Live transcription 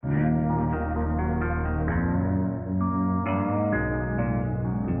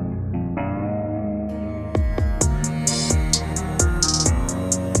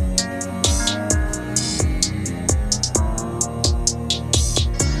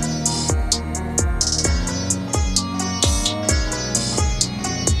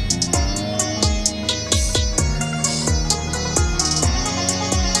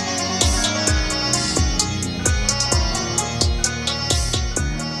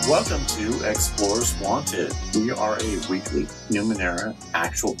Welcome to Explorers Wanted. We are a weekly Numenera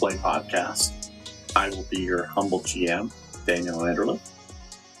actual play podcast. I will be your humble GM, Daniel Anderle.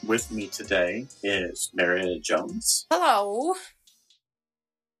 With me today is Marietta Jones. Hello.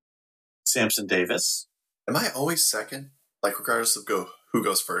 Samson Davis. Am I always second? Like, regardless of who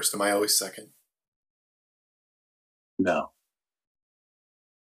goes first, am I always second? No.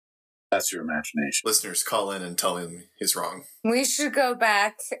 That's your imagination. Listeners, call in and tell him he's wrong. We should go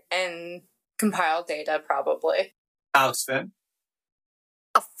back and compile data, probably. Alex Finn.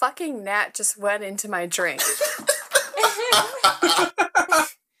 A fucking gnat just went into my drink.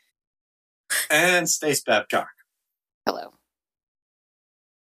 And Stace Babcock. Hello.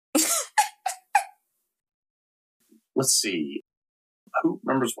 Let's see. Who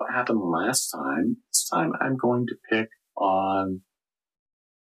remembers what happened last time? This time I'm going to pick on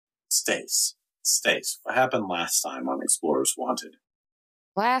Stace. Stace, what happened last time on Explorers Wanted?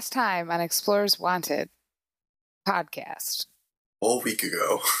 Last time on Explorers Wanted podcast. A week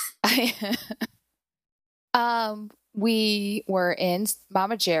ago. We were in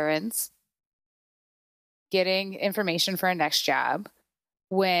Mama Jaren's getting information for our next job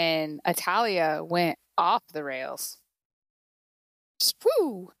when Atalia went off the rails. Just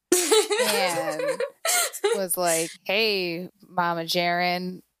woo! And was like, hey, Mama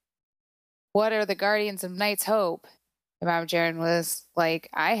Jaren, what are the Guardians of Night's Hope? And Mama Jaren was like,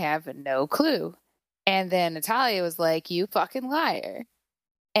 I have no clue. And then Natalia was like, you fucking liar.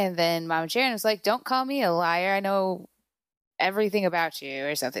 And then Mama Jaren was like, don't call me a liar. I know everything about you,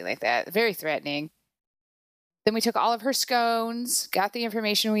 or something like that. Very threatening. Then we took all of her scones, got the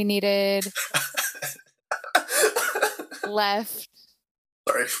information we needed, left.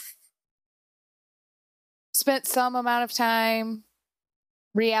 Sorry. Spent some amount of time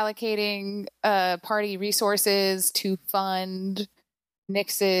reallocating party resources to fund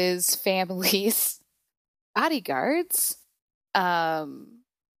Nyx's family's bodyguards to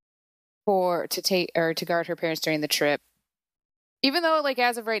guard her parents during the trip. Even though, like,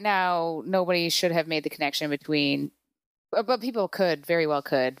 as of right now, nobody should have made the connection between, but people very well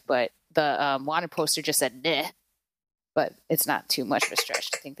could, but the wanted poster just said nah. But it's not too much of a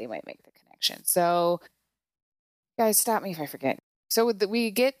stretch to think they might make the connection. So, guys, stop me if I forget. So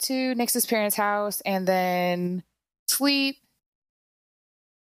we get to Nyx's parents' house and then sleep,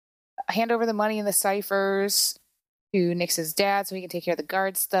 hand over the money and the ciphers to Nyx's dad so he can take care of the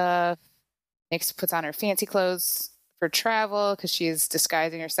guard stuff. Nyx puts on her fancy clothes for travel because she's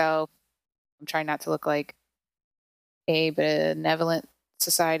disguising herself. I'm trying not to look like a benevolent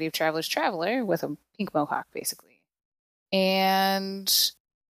Society of Travelers traveler with a pink mohawk, basically. And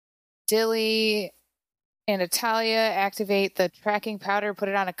Dilly and Atalia activate the tracking powder, put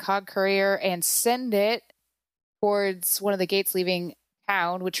it on a cog courier, and send it towards one of the gates leaving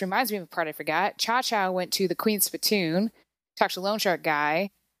town, which reminds me of a part I forgot. Cha-Cha went to the Queen's Spittoon, talked to Loan Shark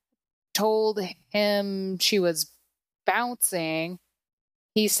Guy, told him she was bouncing.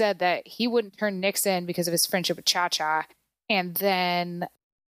 He said that he wouldn't turn Nyx in because of his friendship with Cha-Cha. And then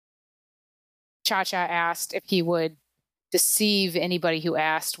Cha-Cha asked if he would deceive anybody who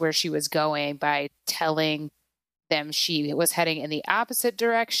asked where she was going by telling them she was heading in the opposite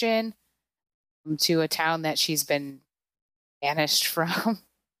direction to a town that she's been banished from.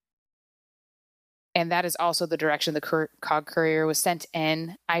 And that is also the direction the cog courier was sent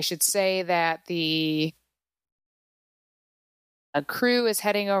in. I should say that a crew is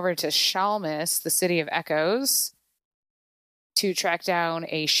heading over to Shalmus, the City of Echoes, to track down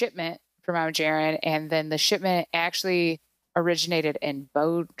a shipment for Mount Jaren, and then the shipment actually originated in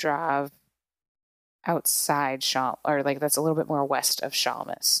Bodrov outside that's a little bit more west of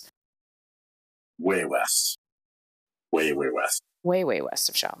Shalmus. Way west. Way west. Way west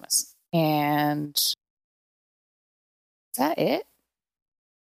of Shalmus. And is that it?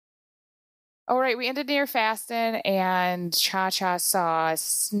 All right, we ended near Fasten, and Cha-Cha saw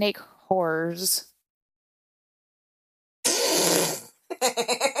snake whores.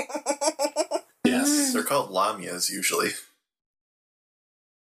 Yes, they're called lamias usually.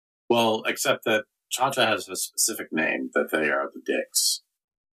 Well, except that Cha-Cha has a specific name, that they are the dicks.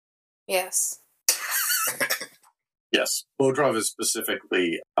 Yes. Yes, Bodrov is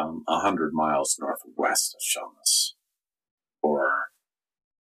specifically 100 miles northwest of Shalmus. Or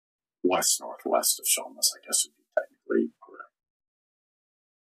west-northwest of Shalmus, I guess would be technically correct.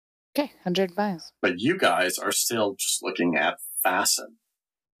 Okay, 100 miles. But you guys are still just looking at Fasten,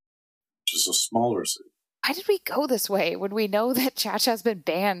 which is a smaller city. Why did we go this way? Would we know that Cha-Cha's been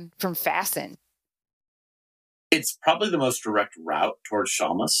banned from Fasten? It's probably the most direct route towards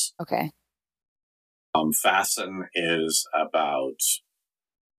Shalmus. Okay. Fasten is about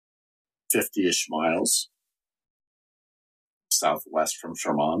 50-ish miles southwest from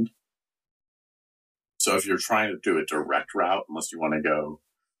Charmond. So if you're trying to do a direct route, unless you want to go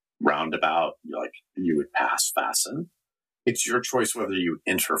roundabout, you would pass Fasten. It's your choice whether you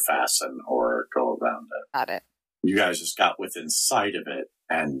enter Fasten or go around it. Got it. You guys just got within sight of it,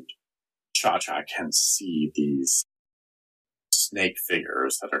 and Cha-Cha can see these snake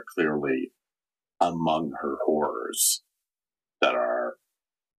figures that are clearly among her horrors that are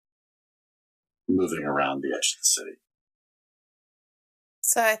moving around the edge of the city.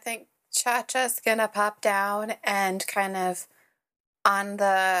 So I think Cha-Cha's gonna pop down and kind of on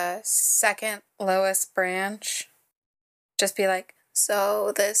the second lowest branch, just be like,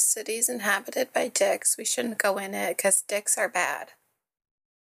 so this city's inhabited by dicks. We shouldn't go in it because dicks are bad.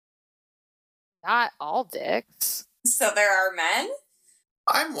 Not all dicks. So there are men?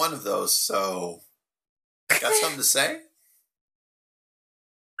 I'm one of those, so got something to say?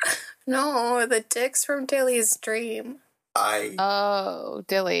 No, the dicks from Dilly's dream. Oh,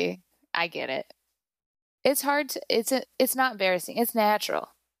 Dilly. I get it. It's hard to, it's not embarrassing. It's natural.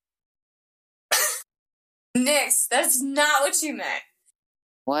 Nix, that's not what you meant.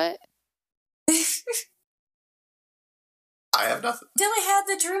 What? I have nothing. Dilly had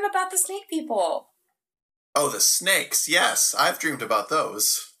the dream about the snake people. Oh, the snakes. Yes, I've dreamed about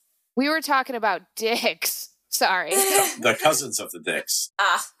those. We were talking about dicks. Sorry. The cousins of the dicks.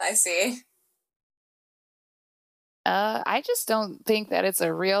 Ah, I see. I just don't think that it's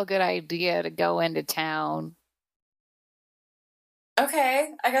a real good idea to go into town. Okay,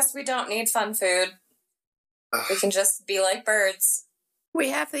 I guess we don't need fun food. We can just be like birds. We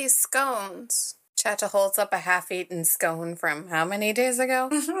have these scones. Cha-Cha holds up a half-eaten scone from how many days ago?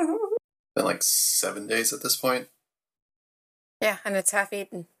 Been like 7 days at this point. Yeah, and it's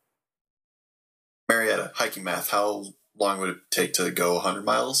half-eaten. Marietta, hiking math, how long would it take to go 100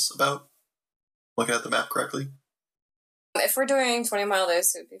 miles about? Looking at the map correctly? If we're doing 20-mile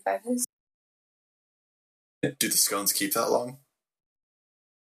days, it would be 5 days. Do the scones keep that long?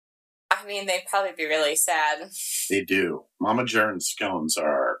 I mean, they'd probably be really sad. They do. Mama Jern's scones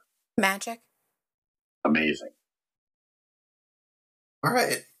are Magic. amazing. All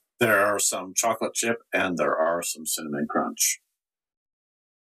right. There are some chocolate chip and there are some cinnamon crunch.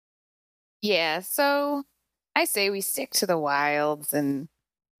 Yeah, so I say we stick to the wilds, and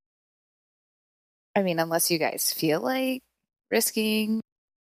I mean, unless you guys feel like risking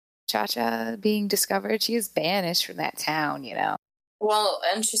Cha-Cha being discovered, she is banished from that town, you know. Well,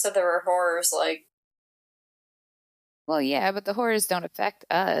 and she said there were horrors, like... Well, yeah, but the horrors don't affect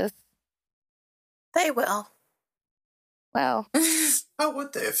us. They will. Well, How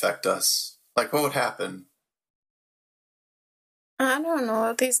would they affect us? Like, what would happen? I don't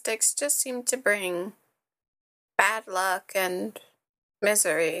know. These dicks just seem to bring bad luck and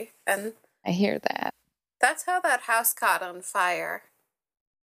misery. And I hear that. that's how that house caught on fire.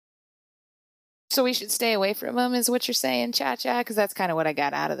 So we should stay away from them, is what you're saying, Cha-Cha? Because that's kind of what I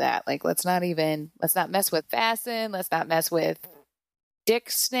got out of that. Like, let's not mess with Fasten. Let's not mess with dick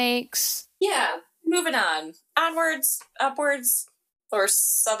snakes. Yeah, moving on. Onwards, upwards, or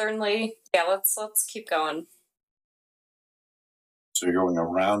southernly. Yeah, let's keep going. So you're going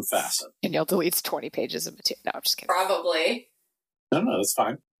around Fasten. And you'll delete 20 pages of material. No, I'm just kidding. Probably. No, that's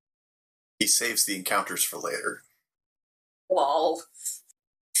fine. He saves the encounters for later. Lol.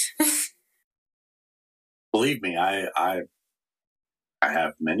 Believe me, I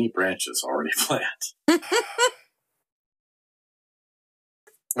have many branches already planned.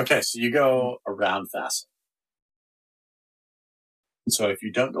 Okay, so you go around Fasten. So if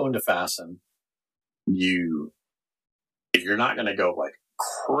you don't go into Fasten, if you're not going to go like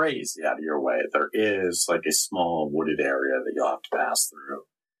crazy out of your way, there is like a small wooded area that you'll have to pass through.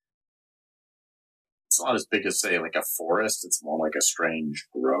 It's not as big as, say, like a forest. It's more like a strange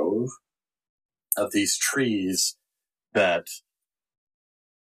grove of these trees that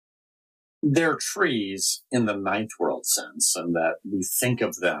they're trees in the ninth world sense, and that we think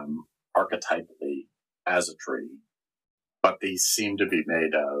of them archetypally as a tree. But these seem to be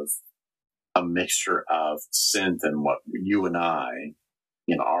made of a mixture of synth and what you and I,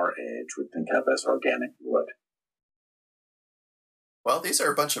 in our age, would think of as organic wood. Well, these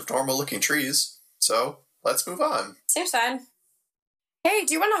are a bunch of normal-looking trees, so let's move on. Seems fine. Hey,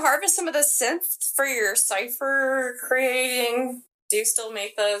 do you want to harvest some of the synth for your cipher creating? Do you still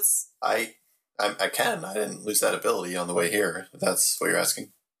make those? I can. I didn't lose that ability on the way here, if that's what you're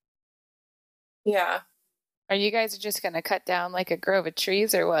asking. Yeah. Are you guys just going to cut down like a grove of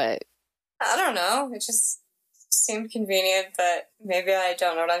trees or what? I don't know. It just seemed convenient, but maybe I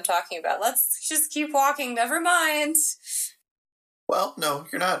don't know what I'm talking about. Let's just keep walking. Never mind. Well, no,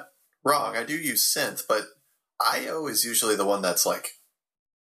 you're not wrong. I do use synth, but IO is usually the one that's like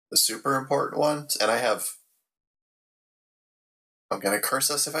the super important one. And I'm going to curse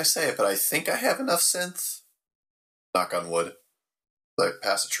us if I say it, but I think I have enough synth. Knock on wood. Like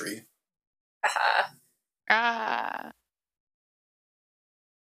pass a tree. Ah.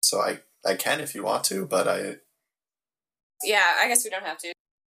 So I can if you want to, but Yeah, I guess we don't have to.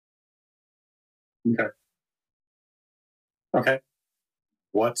 Okay.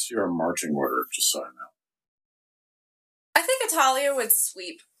 What's your marching order, just so I know? I think Italia would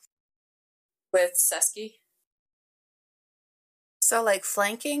sweep with Seski. So, like,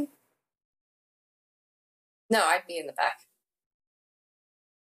 flanking? No, I'd be in the back.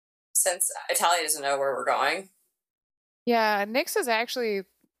 Since Italia doesn't know where we're going. Yeah, Nyx has actually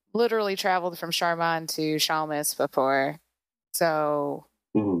literally traveled from Charman to Shalmis before. So,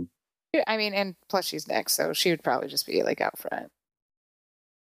 I mean, and plus she's Nyx, so she would probably just be like out front.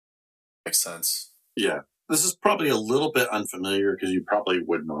 makes sense. Yeah. This is probably a little bit unfamiliar because you probably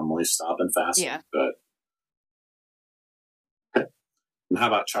would normally stop and fast. Yeah. But okay. And how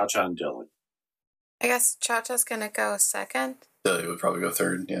about Cha-Cha and Dilly? I guess Cha-Cha's gonna go second. Dilly would probably go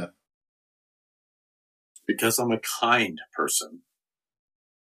third, yeah. Because I'm a kind person,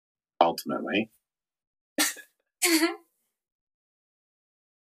 ultimately.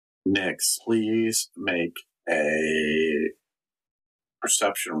 Nyx, please make a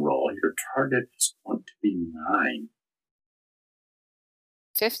perception roll. Your target is going to be 9.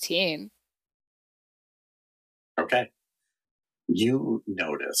 15. Okay. You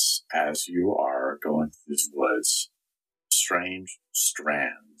notice as you are going through these woods, strange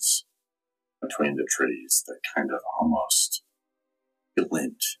strands between the trees that kind of almost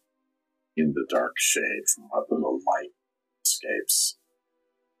glint in the dark shade from what little light escapes.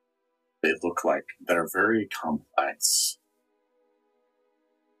 They look like they're very complex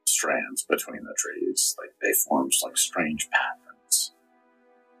strands between the trees. Like they form like strange patterns.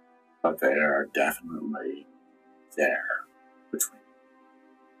 But they are definitely there between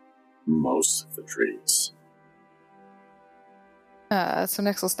most of the trees. So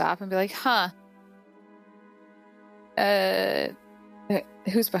Nyx will stop and be like,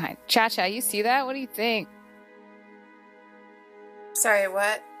 who's behind? Cha-Cha, you see that? What do you think? Sorry,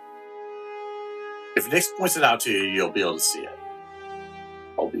 what? If Nyx points it out to you, you'll be able to see it.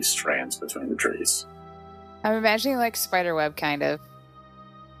 All these strands between the trees. I'm imagining like spiderweb, kind of.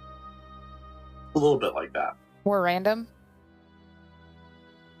 A little bit like that. More random?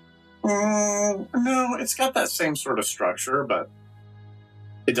 No, it's got that same sort of structure, but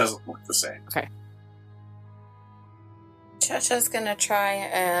it doesn't look the same. Okay. Cha-Cha's gonna try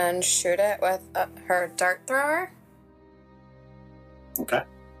and shoot it with her dart thrower. Okay.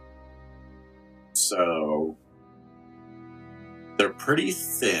 So they're pretty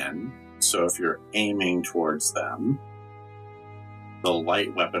thin, so if you're aiming towards them, the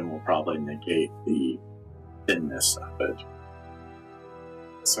light weapon will probably negate the thinness of it.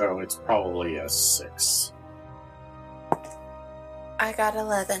 So it's probably a 6. I got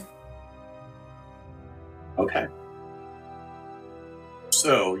 11. Okay.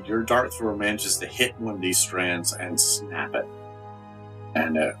 So your dart thrower manages to hit one of these strands and snap it.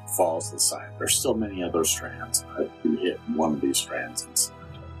 And it falls to the side. There's still many other strands, but you hit one of these strands and snap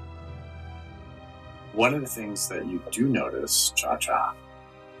it. One of the things that you do notice, Cha-Cha,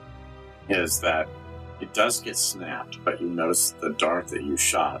 is that it does get snapped, but you notice the dart that you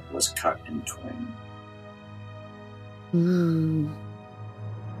shot was cut in twain.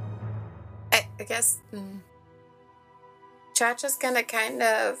 I guess Cha-Cha's gonna kind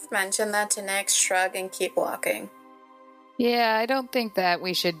of mention that to Nyx, shrug, and keep walking. Yeah, I don't think that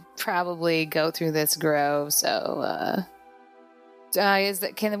we should probably go through this grove, so,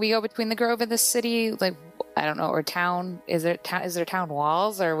 can we go between the grove and the city? Like, I don't know, or town? Is there town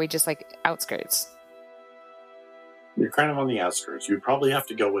walls, or are we just, like, outskirts? You're kind of on the outskirts. You'd probably have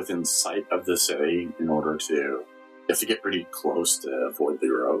to go within sight of the city in order to... You have to get pretty close to avoid the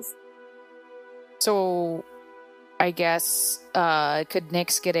grove. So, I guess, could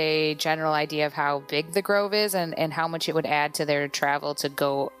Nyx get a general idea of how big the grove is and how much it would add to their travel to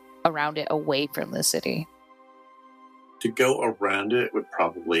go around it away from the city? To go around it would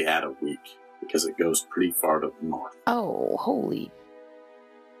probably add a week, because it goes pretty far to the north. Oh, holy.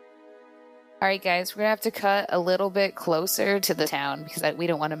 All right, guys, we're going to have to cut a little bit closer to the town because we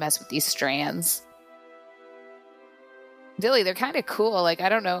don't want to mess with these strands. Dilly, they're kind of cool. Like, I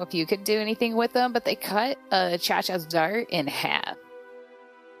don't know if you could do anything with them, but they cut Cha-Cha's dart in half.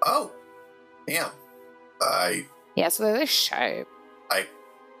 Oh, damn. Yeah, so they're sharp. I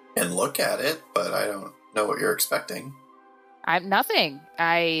can look at it, but I don't know what you're expecting. I'm nothing.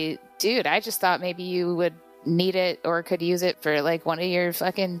 I just thought maybe you would need it or could use it for like one of your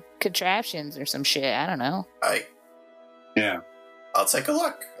fucking contraptions or some shit. I don't know. Yeah. I'll take a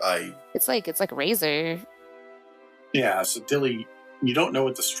look. It's like a razor. Yeah, so Dilly, you don't know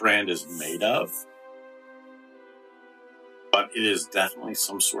what the strand is made of, but it is definitely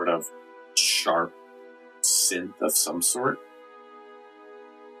some sort of sharp synth of some sort.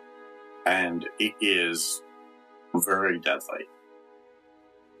 And it is very deadly.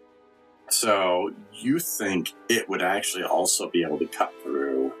 So you think it would actually also be able to cut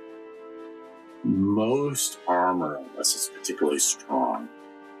through most armor unless it's particularly strong.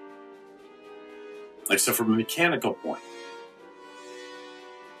 Like, so from a mechanical point,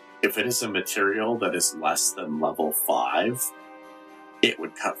 if it is a material that is less than level 5, it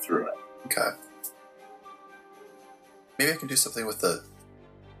would cut through it. Okay. Maybe I can do something with the,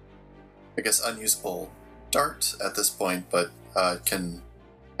 I guess, unusable dart at this point, but can,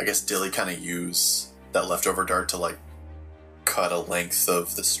 I guess, Dilly kind of use that leftover dart to, like, cut a length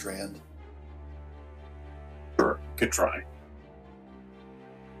of the strand? Sure, good try.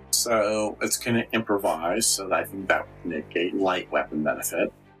 So it's going to improvise, so I think that would negate light weapon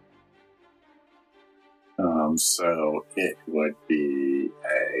benefit. So it would be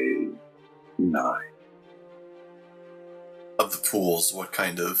a 9. Of the pools, what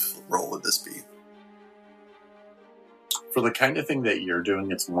kind of roll would this be? For the kind of thing that you're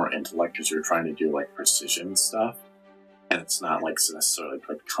doing, it's more intellect because you're trying to do like precision stuff, and it's not like necessarily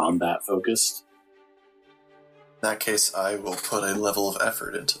like combat focused. In that case, I will put a level of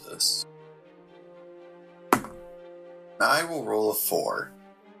effort into this. I will roll a 4.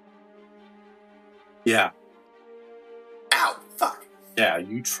 Yeah. Ow! Fuck! Yeah,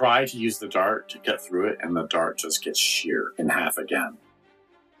 you try to use the dart to cut through it, and the dart just gets sheared in half again.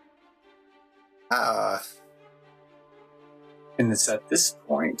 And it's at this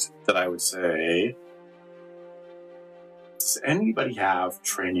point that I would say, does anybody have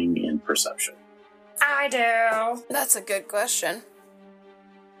training in perception? I do. That's a good question.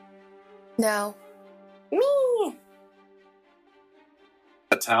 No. Me.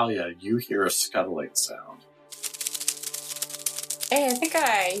 Natalia, you hear a scuttling sound. Hey, I think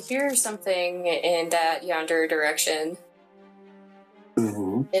I hear something in that yonder direction.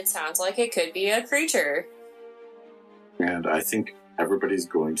 Mm-hmm. It sounds like it could be a creature. And I think everybody's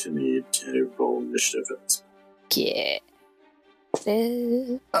going to need to roll initiative at this point.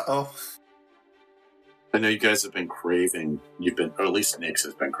 Yeah. Uh-oh. I know you guys have been craving, or at least Nyx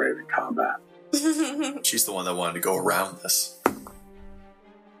has been craving combat. She's the one that wanted to go around this. Well,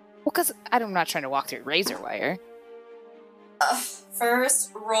 because I'm not trying to walk through razor wire.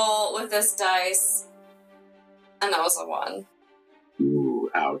 First roll with this dice, and that was a 1. Ooh,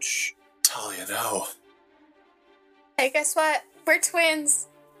 ouch. Talia, no. Hey, guess what? We're twins.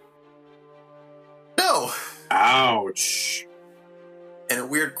 No! Ouch. And a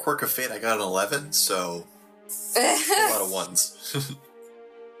weird quirk of fate, I got an 11, so a lot of ones.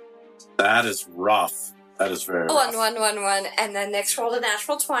 That is rough. That is very rough. 1, 1, 1, 1, and then next rolled a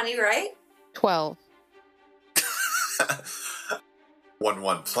natural 20, right? 12. 1,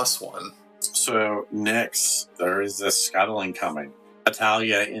 1 plus 1. So, Nyx, there is this scuttling coming.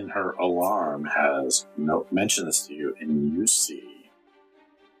 Natalia, in her alarm, has mentioned this to you, and you see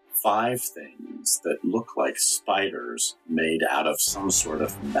 5 things that look like spiders made out of some sort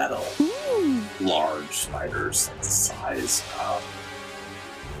of metal. Ooh. Large spiders, like the size of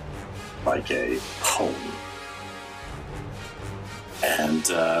like a pony. And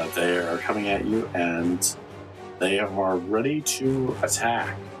they are coming at you, and they are ready to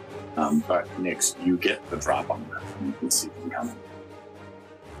attack. But Nyx, you get the drop on them. You can see them coming.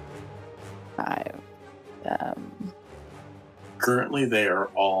 5. Currently, they are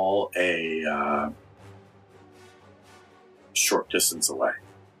all a short distance away.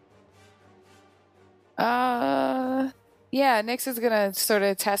 Yeah, Nyx is gonna sort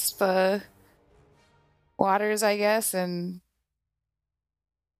of test the waters, I guess, and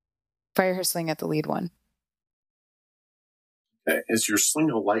fire her sling at the lead one. Okay. Is your sling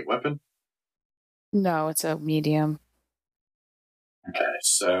a light weapon? No, it's a medium. Okay,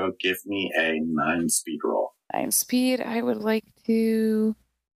 so give me a 9 speed roll. 9 speed. I would like to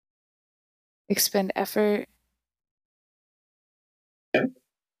expend effort Okay.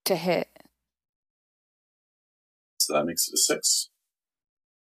 to hit. So that makes it a 6.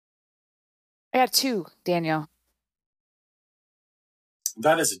 I got 2, Daniel.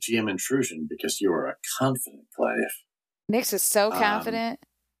 That is a GM intrusion because you are a confident player. Nyx is so confident.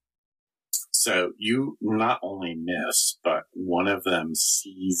 So you not only miss, but one of them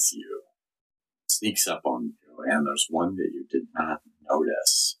sees you, sneaks up on you, and there's one that you did not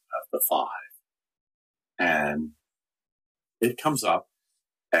notice of the 5. And it comes up,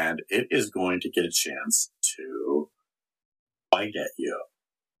 and it is going to get a chance to bite at you.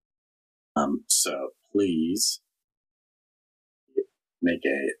 So please make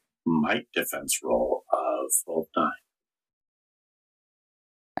a might defense roll of roll 9.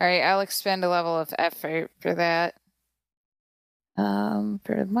 All right, I'll expend a level of effort for that.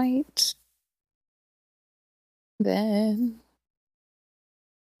 For might. Then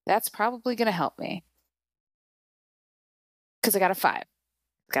that's probably going to help me. Because I got a 5.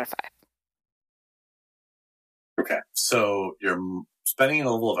 Got a 5. Okay, so you're spending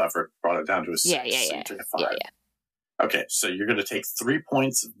a level of effort, brought it down to a 6. Yeah. So you took a 5. Yeah. Okay, so you're going to take 3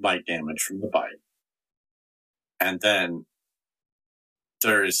 points of bite damage from the bite. And then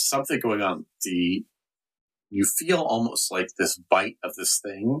there is something going on. You feel almost like this bite of this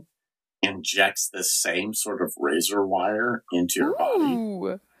thing injects this same sort of razor wire into your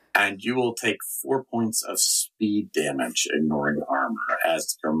body. And you will take 4 points of speed damage, ignoring armor,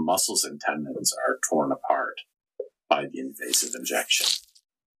 as your muscles and tendons are torn apart by the invasive injection.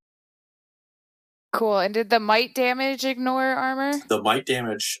 Cool. And did the might damage ignore armor? The might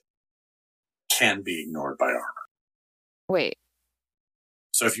damage can be ignored by armor. Wait.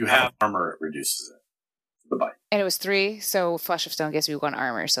 So if you have armor, it reduces it. The bite. And it was 3, so Flesh of Stone gives me 1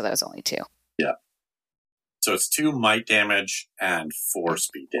 armor, so that was only 2. Yeah. So it's 2 might damage and 4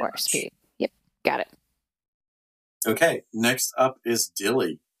 speed damage. 4 speed. Yep. Got it. Okay. Next up is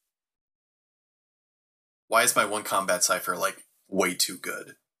Dilly. Why is my 1 combat cipher, like, way too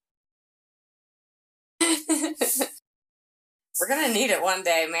good? We're gonna need it one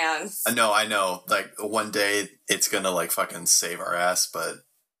day, man. I know. Like, one day it's gonna, like, fucking save our ass, but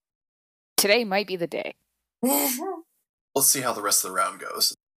Today might be the day. let's see how the rest of the round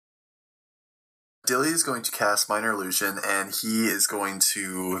goes. Dilly is going to cast Minor Illusion, and he is going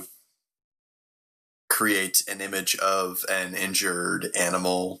to create an image of an injured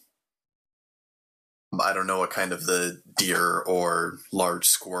animal. I don't know what kind of the deer or large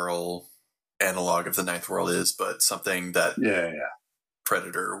squirrel analog of the Ninth World is, but something that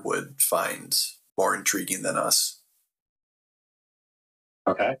Predator would find more intriguing than us.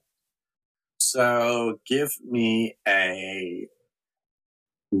 Okay. So give me a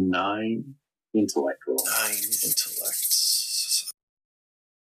 9 intellect roll. 9 intellect.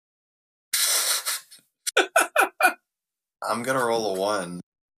 I'm gonna roll a 1.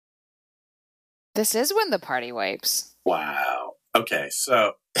 This is when the party wipes. Wow. Okay,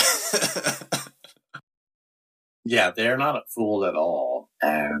 so yeah, they're not fooled at all,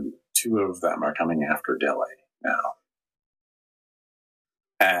 and 2 of them are coming after Dilly now.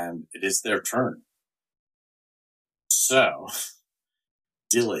 And it is their turn. So,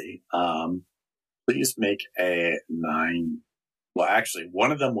 Dilly, please make a 9. Well, actually,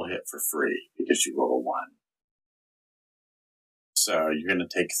 one of them will hit for free because you roll a 1. So you're going to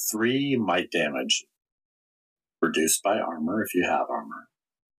take 3 might damage, reduced by armor if you have armor.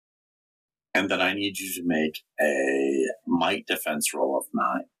 And then I need you to make a might defense roll of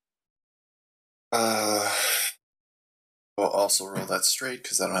 9. We'll also roll that straight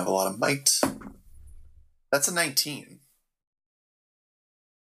because I don't have a lot of might. That's a 19.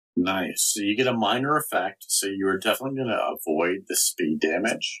 Nice. So you get a minor effect, so you're definitely going to avoid the speed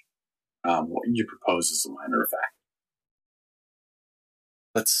damage. What you propose is a minor effect.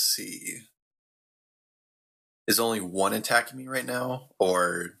 Let's see. Is only 1 attacking me right now?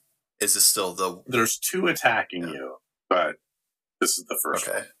 Or is this still the... There's 2 attacking you, but this is the first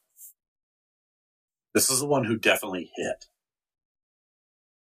one. This is the one who definitely hit.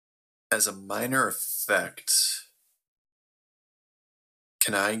 As a minor effect,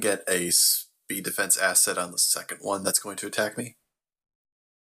 can I get a speed defense asset on the second one that's going to attack me?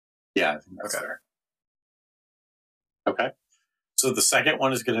 Yeah, I think that's fair. Okay. So the second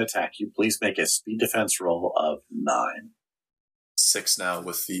one is going to attack you. Please make a speed defense roll of 9. 6 now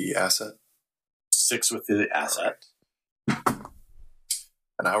with the asset. 6 with the asset.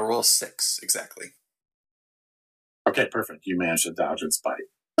 And I will roll 6, exactly. Okay, perfect. You managed to dodge its bite.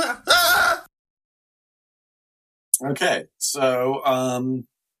 Okay, so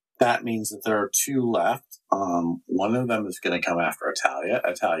that means that there are 2 left. One of them is going to come after Italia.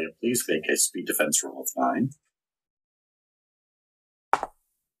 Italia, please make a speed defense roll of 9.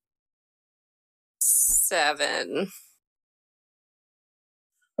 7.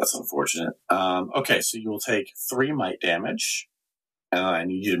 That's unfortunate. Okay, so you will take 3 might damage, and I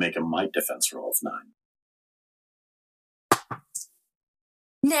need you to make a might defense roll of 9.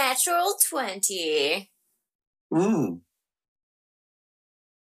 Natural 20.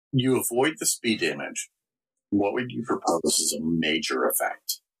 You avoid the speed damage, What would you propose as a major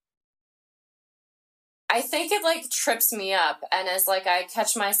effect? I think it like trips me up, and as like I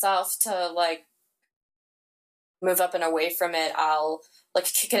catch myself to like move up and away from it, I'll like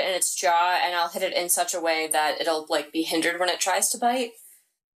kick it in its jaw, and I'll hit it in such a way that it'll like be hindered when it tries to bite.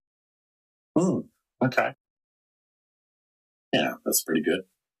 Okay. Yeah, that's pretty good.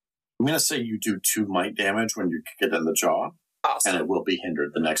 I'm going to say you do 2 might damage when you kick it in the jaw, Awesome. and it will be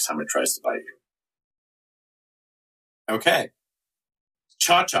hindered the next time it tries to bite you. Okay.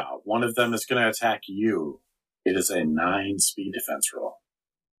 Cha-Cha, one of them is going to attack you. It is a 9 speed defense roll.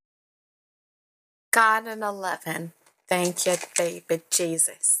 Got an 11. Thank you, baby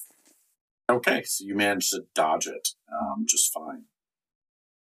Jesus. Okay, so you managed to dodge it just fine.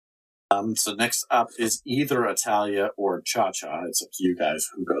 So next up is either Italia or Cha-Cha. It's up to you guys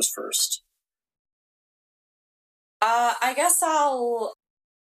who goes first. I guess I'll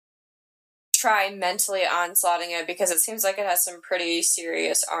try mentally onslaughting it because it seems like it has some pretty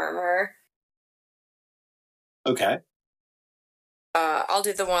serious armor. Okay. I'll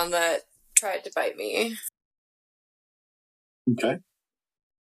do the one that tried to bite me. Okay.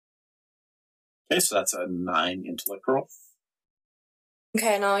 Okay, so that's a 9 intellect roll.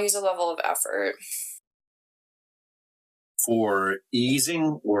 Okay, and I'll use a level of effort. For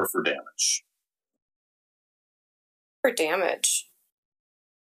easing or for damage? For damage.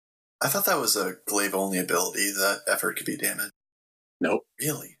 I thought that was a glaive-only ability, that effort could be damage. Nope.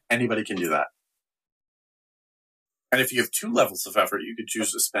 Really? Anybody can do that. And if you have 2 levels of effort, you could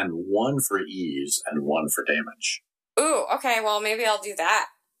choose to spend 1 for ease and 1 for damage. Ooh, okay, well, maybe I'll do that.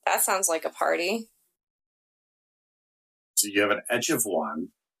 That sounds like a party. So you have an edge of 1.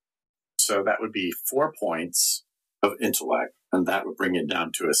 So that would be 4 points of intellect, and that would bring it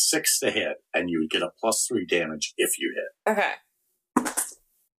down to a 6 to hit, and you would get a +3 damage if you hit. Okay.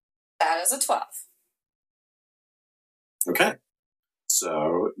 That is a 12. Okay.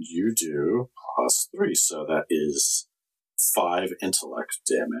 So you do +3, so that is 5 intellect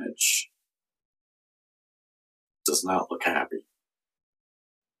damage. Does not look happy.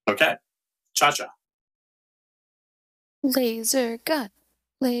 Okay. Cha-Cha. Laser gun.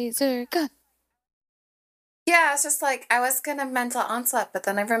 Laser gun. Yeah, it's just like I was gonna mental onslaught, but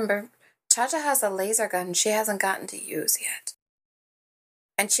then I remember Cha-Cha has a laser gun she hasn't gotten to use yet.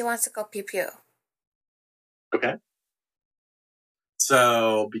 And she wants to go pew-pew. Okay.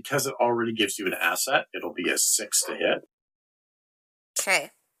 So because it already gives you an asset, it'll be a 6 to hit.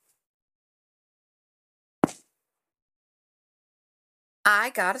 Okay. I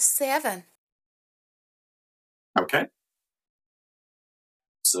got a 7. Okay.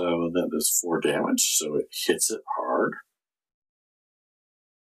 So that is 4 damage, so it hits it hard.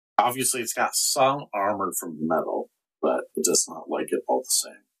 Obviously, it's got some armor from metal, but it does not like it all the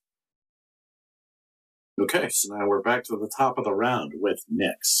same. Okay, so now we're back to the top of the round with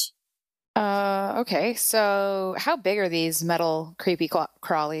Nyx. Okay, so how big are these metal creepy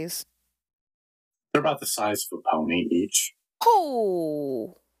crawlies? They're about the size of a pony each.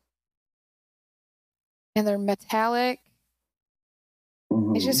 Oh! And they're metallic.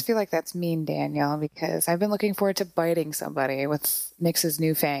 Mm-hmm. I just feel like that's mean, Daniel, because I've been looking forward to biting somebody with Nyx's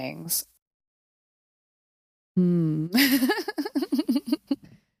new fangs.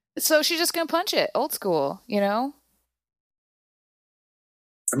 So she's just gonna punch it, old school, you know?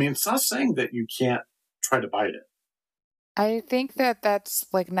 I mean, it's not saying that you can't try to bite it. I think that that's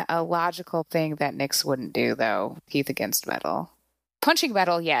like a logical thing that Nyx wouldn't do, though. Teeth against metal. Punching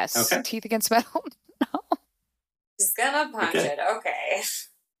metal, yes. Okay. Teeth against metal, no. She's gonna punch it, okay.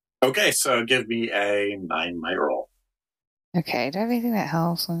 Okay, so give me a 9 might roll. Okay, do I have anything that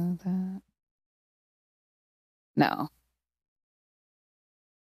helps with that? No.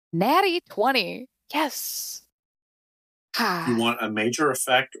 Natty 20. Yes. You want a major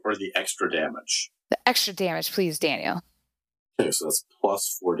effect or the extra damage? The extra damage, please, Daniel. Okay, so that's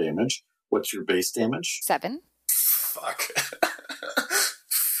 +4 damage. What's your base damage? 7. Fuck.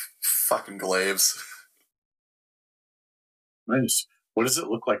 Fucking glaives. Nice. What does it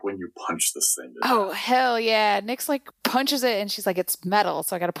look like when you punch this thing? Oh, hell yeah. Nyx like punches it and she's like, it's metal,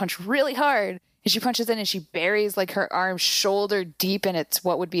 so I gotta punch really hard. And she punches in and she buries like her arm shoulder deep in its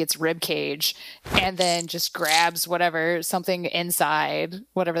what would be its rib cage, and then just grabs whatever, something inside,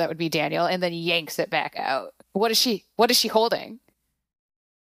 whatever that would be, Daniel, and then yanks it back out. What is she holding?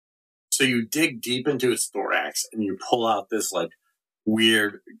 So you dig deep into its thorax and you pull out this like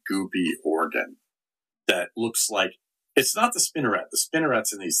weird goopy organ that looks like it's not the spinneret. The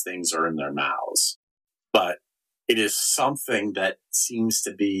spinnerets in these things are in their mouths, but it is something that seems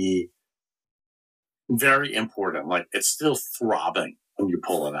to be very important. Like it's still throbbing when you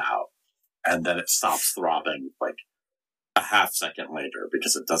pull it out. and then it stops throbbing like a half second later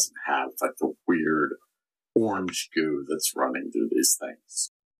because it doesn't have like the weird orange goo that's running through these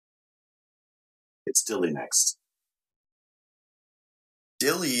things. It's Dilly next.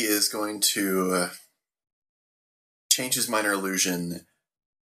 Dilly is going to change his minor illusion.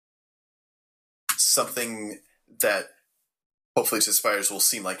 Something that hopefully to spiders will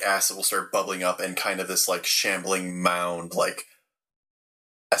seem like acid will start bubbling up, and kind of this like shambling mound, like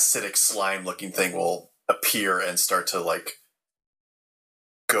acidic slime looking thing will appear and start to like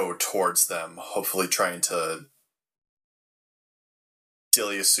go towards them, hopefully trying to...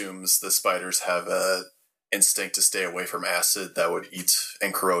 Dilly assumes the spiders have a instinct to stay away from acid that would eat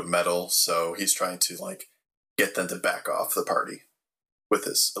and corrode metal, so he's trying to like get them to back off the party with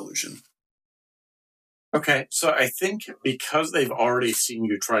this illusion. Okay, so I think because they've already seen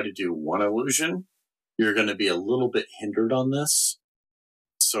you try to do one illusion, you're going to be a little bit hindered on this.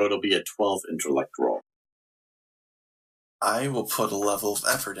 So it'll be a 12 intellect roll. I will put a level of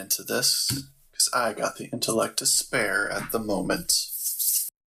effort into this, because I got the intellect to spare at the moment.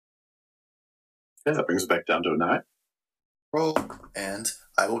 Okay, that brings it back down to a 9. Roll, and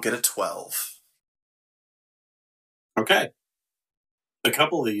I will get a 12. Okay. A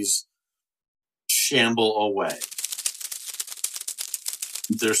couple of these shamble away.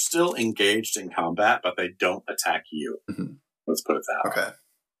 They're still engaged in combat, but they don't attack you. Mm-hmm. Let's put it that way. Okay.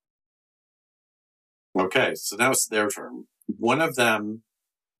 Okay, so now it's their turn. One of them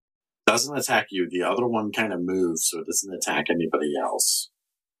doesn't attack you. The other one kind of moves, so it doesn't attack anybody else.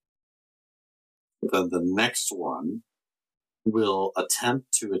 Then the next one will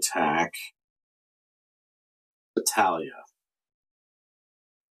attempt to attack Natalia.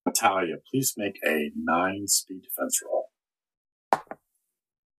 Natalia, please make a 9 speed defense roll.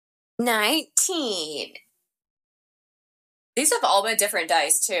 19. These have all been different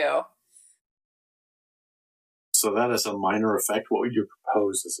dice, too. So that is a minor effect. What would you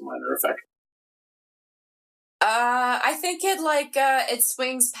propose as a minor effect? I think it it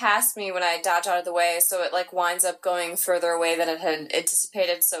swings past me when I dodge out of the way, so it winds up going further away than it had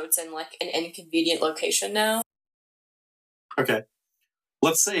anticipated, so it's in an inconvenient location now. Okay.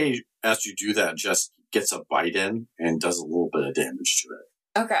 Let's say as you do that, just gets a bite in and does a little bit of damage to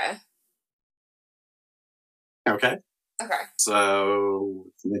it. Okay. Okay? Okay. So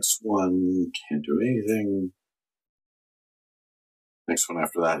the next one can't do anything. Next one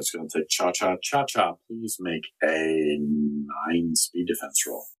after that is going to take Cha-Cha. Cha-Cha, please make a 9 speed defense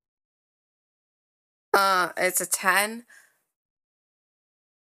roll. It's a 10.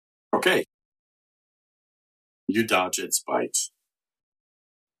 Okay. You dodge its bite.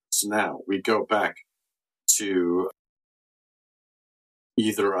 So now we go back to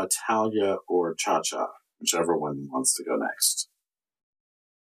either Atalia or Cha-Cha, whichever one wants to go next.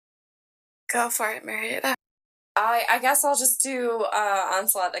 Go for it, Marietta. I guess I'll just do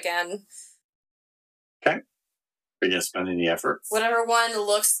Onslaught again. Okay. Are you going to spend any effort? Whatever one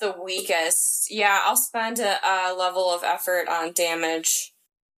looks the weakest. Yeah, I'll spend a level of effort on damage.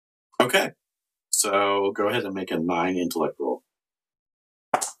 Okay. So go ahead and make a 9 intellect roll.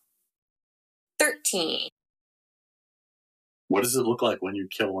 13. What does it look like when you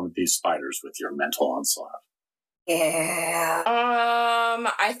kill one of these spiders with your mental onslaught? Yeah.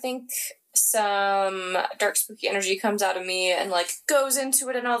 I think some dark spooky energy comes out of me and goes into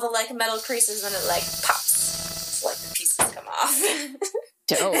it, and all the metal creases, and it pops. So the pieces come off.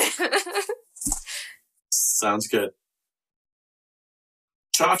 Dope. Sounds good.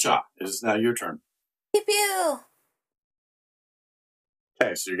 Cha-Cha, it is now your turn. Pew pew.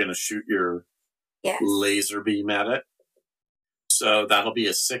 Okay, so you're going to shoot your Yes. laser beam at it. So that'll be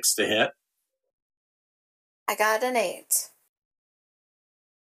a 6 to hit. I got an 8.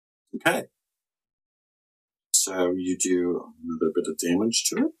 Okay. So you do another bit of damage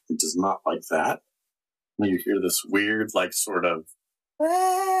to it. It does not like that. And you hear this weird, sort of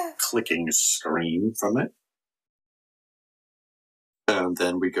clicking scream from it. And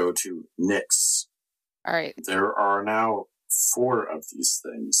then we go to Nyx. All right. There are now 4 of these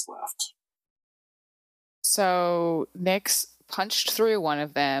things left. So Nyx punched through one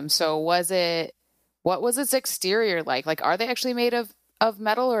of them. So what was its exterior like? Are they actually made of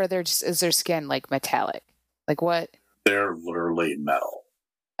metal, or is their skin metallic? What? They're literally metal.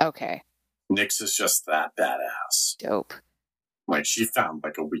 Okay. Nyx is just that badass. Dope. She found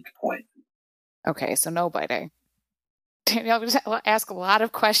a weak point. Okay, so no biting. Danielle, I'm going to ask a lot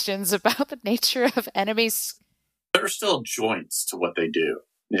of questions about the nature of enemies. There are still joints to what they do.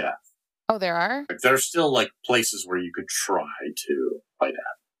 Yeah. Oh, there are? There are still places where you could try to bite at.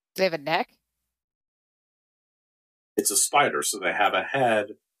 Do they have a neck? It's a spider, so they have a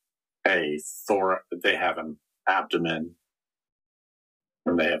head they have an abdomen,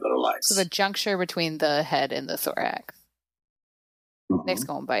 and they have their legs. So the juncture between the head and the thorax. Mhm. Nick's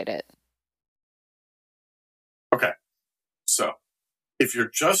gonna bite it. Okay. So, if you're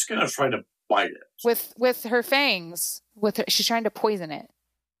just going to try to bite it. With her fangs, she's trying to poison it.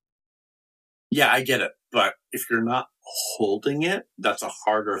 Yeah, I get it. But if you're not holding it, that's a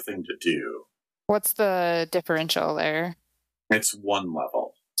harder thing to do. What's the differential there? It's one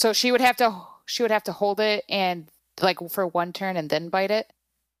level. So she would have to hold it and like for one turn and then bite it?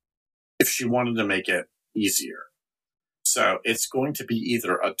 If she wanted to make it easier. So it's going to be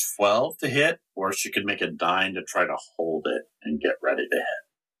either a 12 to hit, or she could make a 9 to try to hold it and get ready to hit.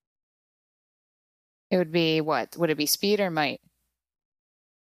 It would be what? Would it be speed or might?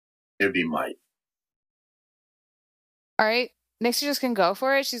 It would be might. All right. Nixie just can go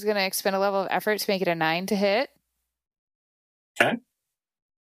for it. She's going to expend a level of effort to make it a 9 to hit. Okay.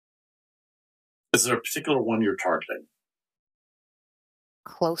 Is there a particular one you're targeting?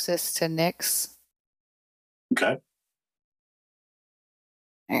 Closest to Nyx. Okay.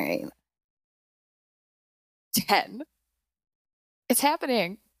 All right. 10. It's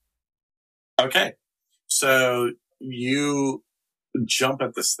happening. Okay. So you jump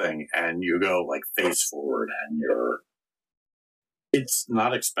at this thing and you go like face forward and it's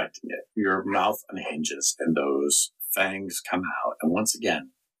not expecting it. Your mouth unhinges and those fangs come out. And once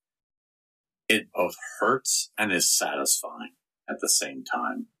again, it both hurts and is satisfying at the same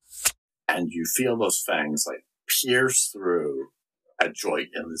time. And you feel those fangs like pierce through a joint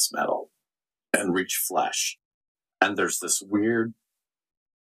in this metal and reach flesh. And there's this weird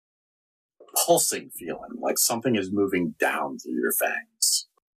pulsing feeling, like something is moving down through your fangs.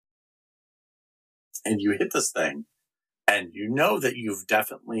 And you hit this thing, and you know that you've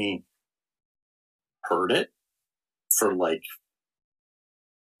definitely heard it for like,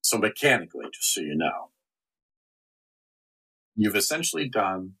 so mechanically, just so you know, you've essentially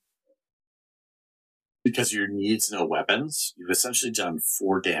done, because your needs no weapons, you've essentially done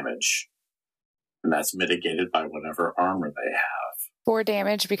 4 damage, and that's mitigated by whatever armor they have. 4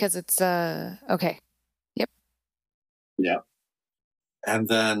 damage because it's okay. Yep. Yep. And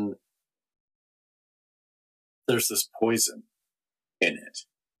then there's this poison in it.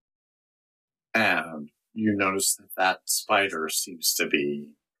 And you notice that spider seems to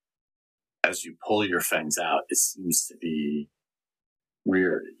be, as you pull your fangs out, it seems to be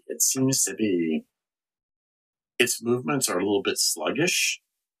weird. It seems to be, its movements are a little bit sluggish.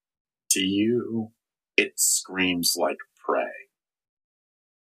 To you, it screams like prey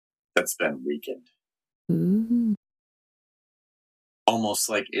that's been weakened. Ooh. Almost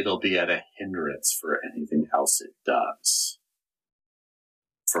like it'll be at a hindrance for anything else it does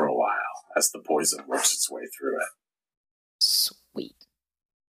for a while as the poison works its way through it. Sweet.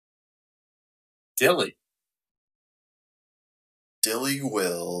 Dilly. Dilly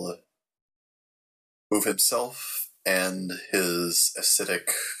will move himself and his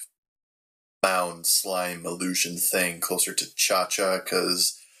acidic mound slime illusion thing closer to Cha-Cha,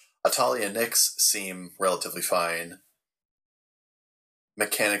 because Atalia and Nyx seem relatively fine.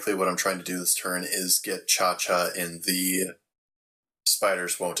 Mechanically, what I'm trying to do this turn is get Cha-Cha in the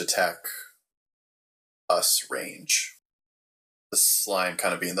spiders won't attack us range. The slime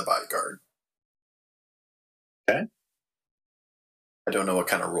kind of being the bodyguard. Okay. I don't know what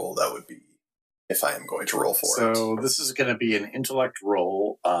kind of roll that would be if I am going to roll for it. So this is going to be an intellect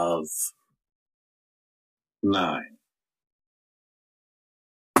roll of 9.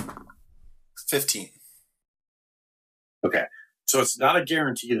 15. Okay. So it's not a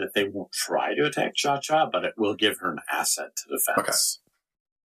guarantee that they won't try to attack Cha-Cha, but it will give her an asset to defense.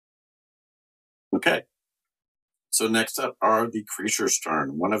 Okay. So next up are the creature's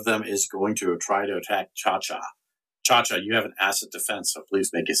turn. One of them is going to try to attack Cha-Cha. Cha-Cha, you have an asset defense, so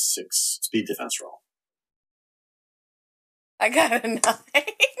please make a 6 speed defense roll. I got a 9.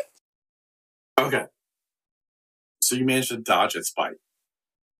 Okay. So you managed to dodge its bite.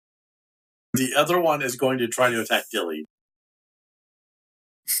 The other one is going to try to attack Dilly.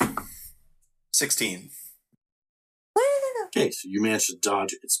 16. Okay, so you managed to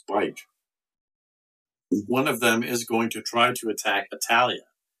dodge its bite. One of them is going to try to attack Atalia.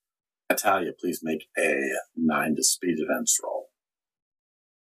 Atalia, please make a 9 to speed defense roll.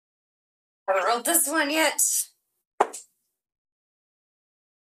 Haven't rolled this one yet.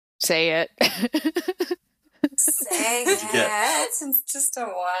 Say it. Say What'd you get? it. It's just a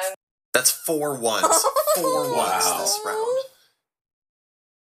 1. That's 4 ones. 4 ones this round.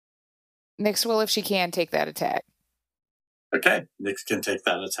 Nyx will, if she can, take that attack. Okay, Nyx can take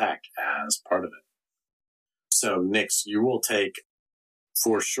that attack as part of it. So, Nyx, you will take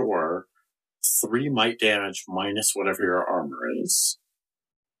for sure. 3 might damage minus whatever your armor is.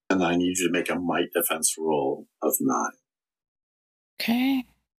 And I need you to make a might defense roll of 9. Okay.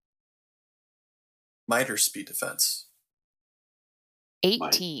 Might or speed defense?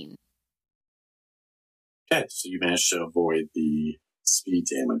 18. Okay, so you managed to avoid the speed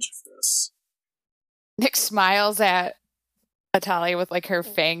damage of this. Nick smiles at Atalia with like her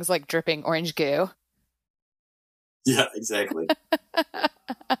fangs like dripping orange goo. Yeah, exactly.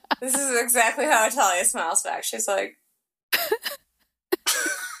 This is exactly how Atalia smiles back. She's like,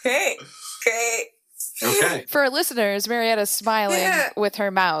 great. Okay. For our listeners, Marietta's smiling with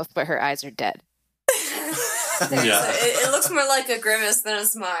her mouth, but her eyes are dead. Yeah. It looks more like a grimace than a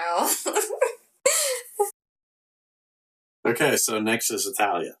smile. Okay, so next is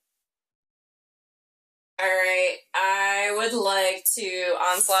Atalia. Alright, I would like to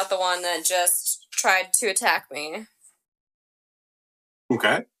onslaught the one that just tried to attack me.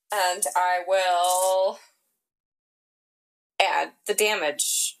 Okay. And I will add the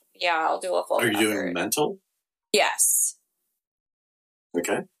damage. Yeah, I'll do a full Are you effort. doing mental? Yes.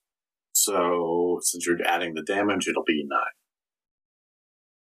 Okay. So, since you're adding the damage, it'll be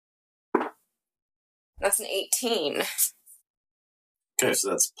 9. That's an 18. Okay, so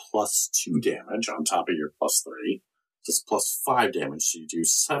that's plus 2 damage on top of your plus 3. So it's plus 5 damage, so you do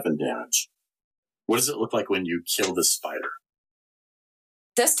 7 damage. What does it look like when you kill this spider?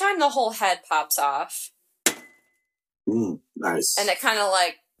 This time the whole head pops off. Nice. And it kind of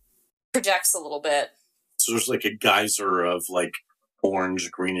like projects a little bit. So there's like a geyser of like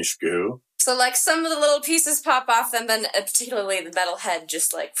orange greenish goo. So like some of the little pieces pop off, and then particularly the metal head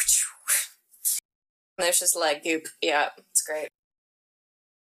just like... And there's just like goop. Yeah, it's great.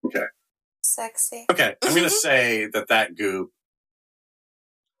 Okay. Sexy. Okay, I'm going to say that goop,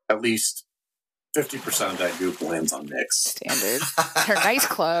 at least 50% of that goop lands on Nyx. Standard. Her nice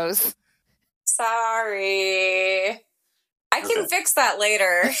clothes. Sorry. I can fix that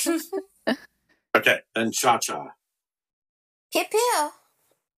later. Okay, then Cha-Cha. Pew pew.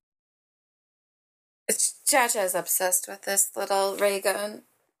 Cha-Cha's obsessed with this little ray gun.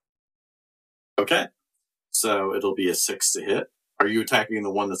 Okay, so it'll be a 6 to hit. Are you attacking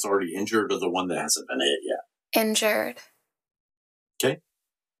the one that's already injured or the one that hasn't been hit yet? Injured. Okay.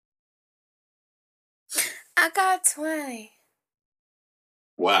 I got 20.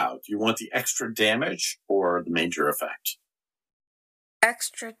 Wow. Do you want the extra damage or the major effect?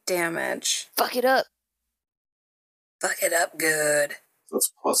 Extra damage. Fuck it up. Fuck it up good. So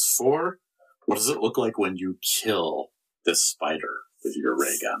that's plus 4. What does it look like when you kill this spider with your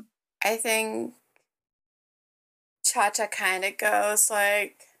ray gun? I think Cha-Cha kind of goes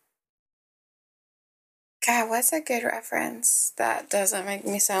like... God, what's a good reference that doesn't make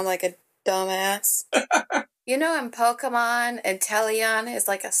me sound like a dumbass? You know in Pokemon, Inteleon is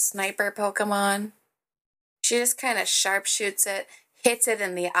like a sniper Pokemon? She just kind of sharpshoots it, hits it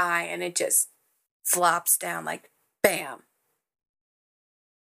in the eye, and it just flops down like bam.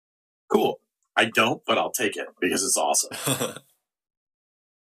 Cool. I don't, but I'll take it because it's awesome.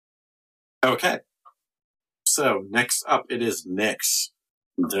 Okay. So next up, it is Nyx.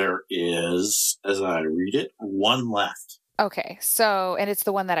 There is, as I read it, 1 left. Okay, so, and it's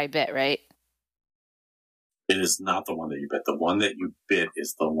the one that I bit, right? It is not the one that you bit. The one that you bit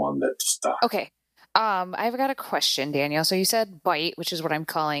is the one that just died. Okay. I've got a question, Daniel. So you said bite, which is what I'm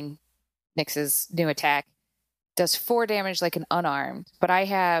calling Nyx's new attack, does 4 damage like an unarmed, but I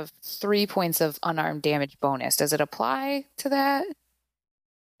have 3 points of unarmed damage bonus. Does it apply to that?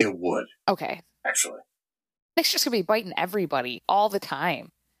 It would, Okay. actually. Nyx just gonna be biting everybody all the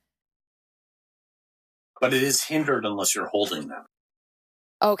time. But it is hindered unless you're holding them.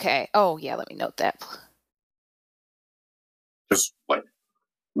 Okay. Oh, yeah, let me note that. Just like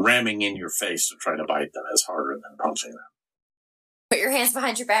ramming in your face to try to bite them is harder than punching them. Put your hands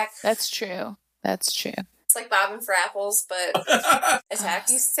behind your back. That's true. That's true. It's like bobbing for apples, but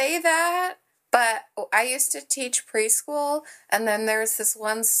attacks. You say that, but I used to teach preschool, and then there's this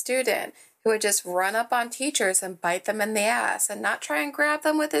one student who would just run up on teachers and bite them in the ass and not try and grab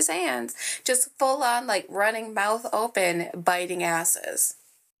them with his hands. Just full on, like, running mouth open, biting asses.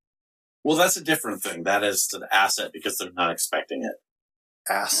 Well, that's a different thing. That is an asset because they're not expecting it.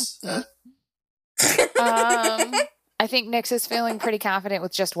 Ass. I think Nyx is feeling pretty confident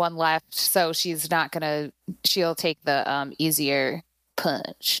with just 1 left, so she's not gonna. She'll take the easier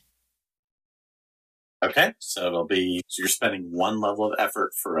punch. Okay, so it'll be, so you're spending 1 level of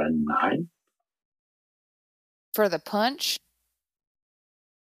effort for a 9? For the punch?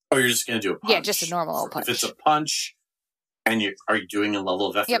 Oh, you're just going to do a punch? Yeah, just a normal old punch. If it's a punch, and are you doing a level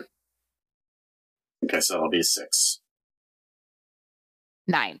of effort? Yep. Okay, so it'll be a 6.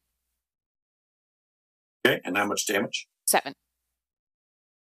 9. Okay, and how much damage? 7.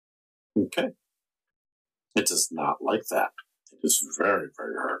 Okay. It does not like that. It is very,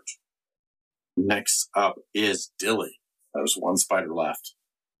 very hurt. Next up is Dilly. There's one spider left.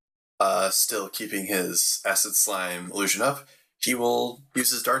 Still keeping his acid slime illusion up, he will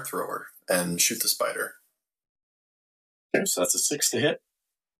use his dart thrower and shoot the spider. Okay, so that's a 6 to hit.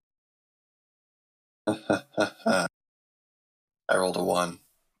 I rolled a 1.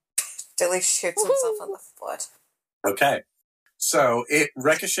 Dilly shoots himself on the foot. Okay. So it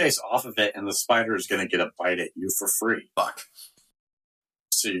ricochets off of it, and the spider is going to get a bite at you for free. Fuck.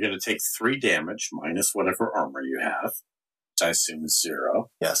 So you're going to take 3 damage minus whatever armor you have, which I assume is 0.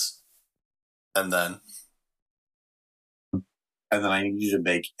 Yes. And then I need you to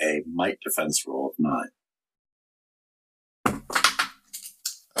make a might defense roll of 9.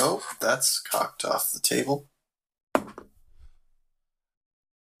 Oh, that's cocked off the table.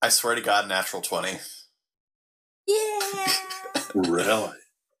 I swear to God, natural 20. Yeah! Really?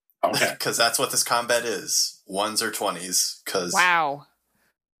 Okay. Because that's what this combat is. 1s or 20s. Because Wow.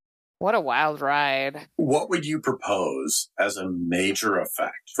 What a wild ride. What would you propose as a major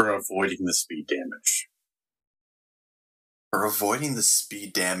effect for avoiding the speed damage? for avoiding the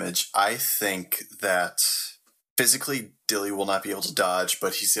speed damage, I think that physically Dilly will not be able to dodge,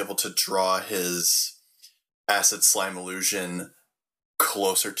 but he's able to draw his acid slime illusion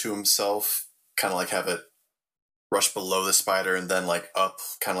closer to himself, kind of like have it rush below the spider and then like up,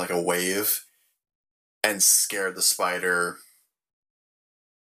 kind of like a wave, and scare the spider,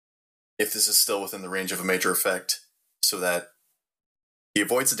 if this is still within the range of a major effect, so that he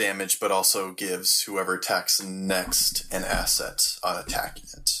avoids the damage, but also gives whoever attacks next an asset on attacking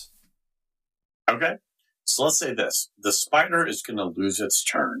it. Okay. So let's say this. The spider is going to lose its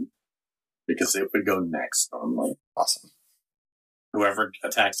turn because it would go next normally. Awesome. Whoever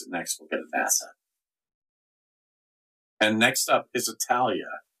attacks it next will get an asset. And next up is Italia.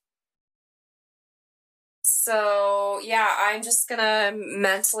 So, yeah, I'm just gonna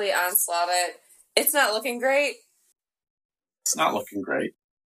mentally onslaught it. It's not looking great. It's not looking great.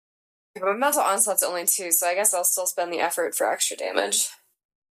 But mental onslaught's only 2, so I guess I'll still spend the effort for extra damage.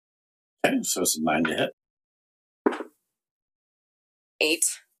 Okay, so it's a 9 to hit. 8.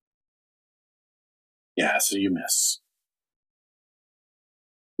 Yeah, so you miss.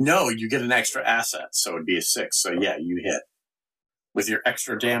 No, you get an extra asset, so it'd be a 6. So yeah, you hit. With your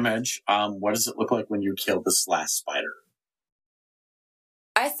extra damage, what does it look like when you kill this last spider?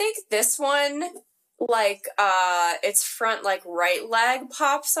 I think this one, like, its front, like, right leg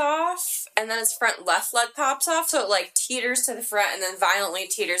pops off, and then its front left leg pops off, so it, like, teeters to the front, and then violently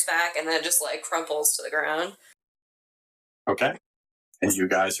teeters back, and then it just, like, crumples to the ground. Okay. And you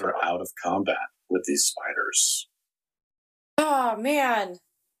guys are out of combat with these spiders. Oh, man.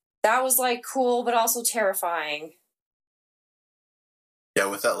 That was, like, cool, but also terrifying. Yeah,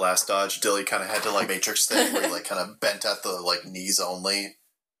 with that last dodge, Dilly kind of had to like Matrix thing where he like kind of bent at the like knees only.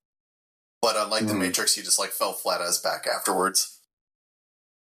 But unlike the Matrix, he just like fell flat on his back afterwards.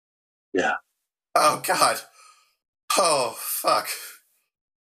 Yeah. Oh God. Oh fuck.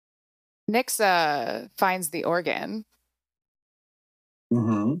 Nyx finds the organ.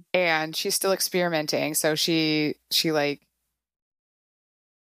 Mm-hmm. And she's still experimenting, so she like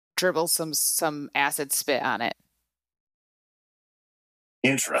dribbles some acid spit on it.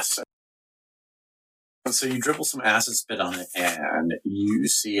 Interesting. And so you dribble some acid spit on it, and you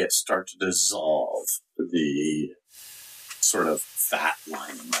see it start to dissolve the sort of fat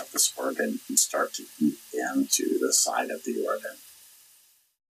lining of this organ and start to eat into the side of the organ.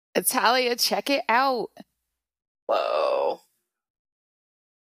 Italia, check it out. Whoa.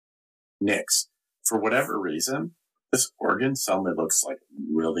 Nyx, for whatever reason, this organ suddenly looks like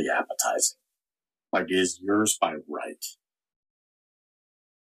really appetizing. Like it is yours by right.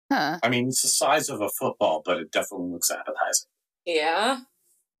 Huh. I mean, it's the size of a football, but it definitely looks appetizing. Yeah.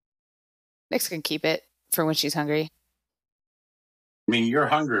 Nyx can keep it for when she's hungry. I mean, you're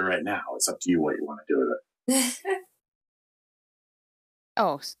hungry right now. It's up to you what you want to do with it.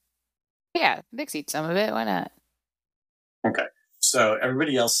 Oh, yeah, Nyx eats some of it. Why not? Okay. So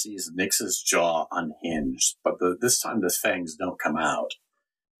everybody else sees Nyx's jaw unhinged, but this time the fangs don't come out.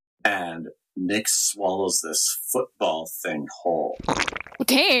 And Nyx swallows this football thing whole.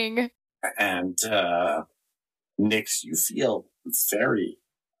 Dang. And Nyx, you feel very,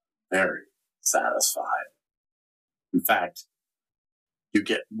 very satisfied. In fact, you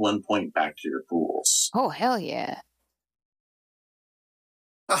get 1 point back to your pools. Oh, hell yeah.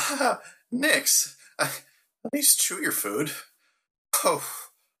 Nyx, at least chew your food. Oh,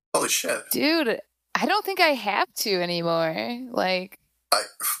 holy shit. Dude, I don't think I have to anymore. Like,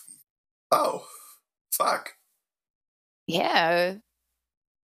 Oh, fuck. Yeah.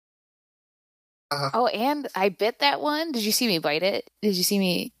 Oh, and I bit that one. Did you see me bite it? Did you see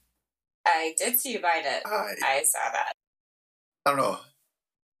me? I did see you bite it. I saw that. I don't know.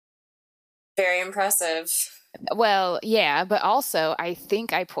 Very impressive. Well, yeah, but also I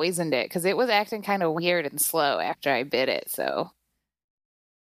think I poisoned it because it was acting kind of weird and slow after I bit it. So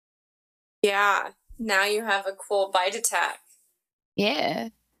Yeah. Now you have a cool bite attack. yeah,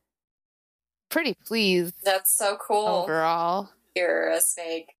 pretty pleased That's so cool. overall. You're a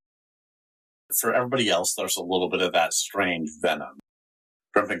snake. For everybody else, there's a little bit of that strange venom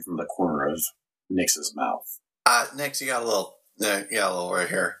dripping from the corner of Nyx's mouth. Nyx, you got a little right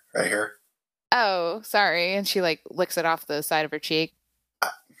here. Right here. Oh, sorry. And she like licks it off the side of her cheek.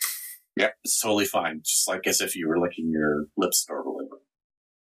 Yeah, it's totally fine. Just like as if you were licking your lips normally.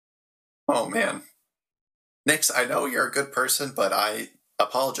 Oh, man. Nyx, I know you're a good person, but I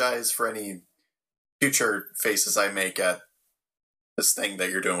apologize for any future faces I make at this thing that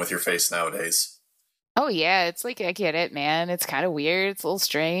you're doing with your face nowadays. Oh, yeah. It's like, I get it, man. It's kind of weird. It's a little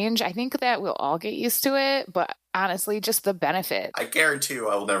strange. I think that we'll all get used to it, but honestly, just the benefit. I guarantee you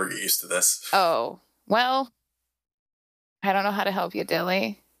I will never get used to this. Oh, well, I don't know how to help you,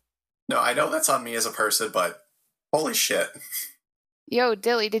 Dilly. No, I know that's on me as a person, but holy shit. Yo,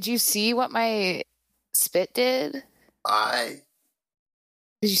 Dilly, did you see what my spit did? I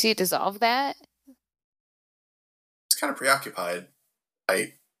Did you see it dissolve that? was kind of preoccupied.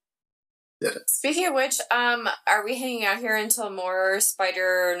 I did it. Speaking of which, are we hanging out here until more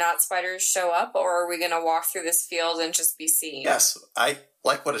not spiders show up, or are we going to walk through this field and just be seen? Yes, I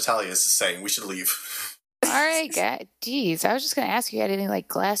like what Italia is saying. We should leave. All right, guys. Geez, I was just going to ask you, had any like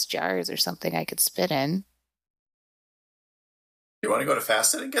glass jars or something I could spit in? You want to go to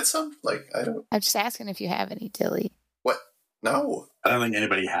Fasted and get some? Like, I don't... I'm just asking if you have any, Dilly. What? No. I don't think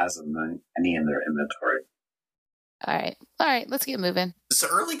anybody has any in their inventory. All right, let's get moving. It's an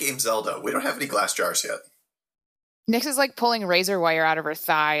early game Zelda. We don't have any glass jars yet. Nyx is like pulling razor wire out of her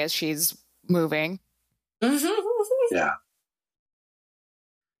thigh as she's moving. Yeah.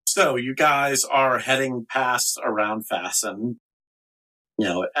 So you guys are heading past around Fasten. You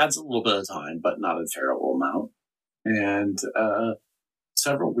know, it adds a little bit of time, but not a terrible amount. And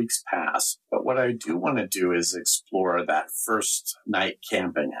several weeks pass. But what I do want to do is explore that first night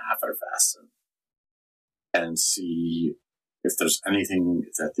camping after Fasten and see if there's anything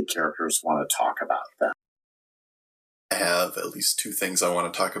that the characters want to talk about then. I have at least two things I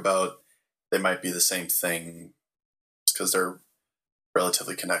want to talk about. They might be the same thing because they're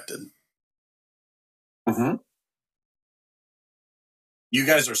relatively connected. Mm-hmm. You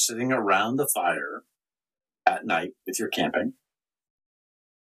guys are sitting around the fire at night with your camping.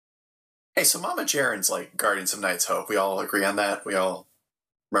 Hey, so Mama Jaren's like Guardians of Night's Hope. We all agree on that? We all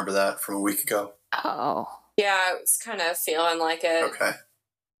remember that from a week ago? Oh. Yeah, I was kind of feeling like it. Okay.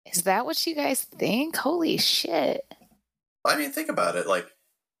 Is that what you guys think? Holy shit. I mean, think about it. Like,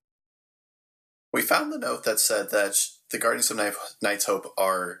 we found the note that said that the Guardians of Night's Hope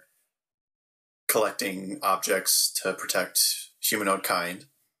are collecting objects to protect humanoid kind.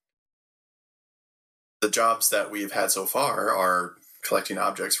 The jobs that we've had so far are collecting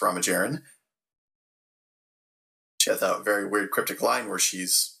objects for Mama Jaren. She had that very weird cryptic line where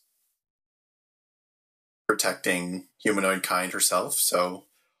she's protecting humanoid kind herself. So,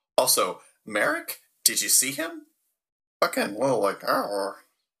 also, Merrick, did you see him? Fucking, well, like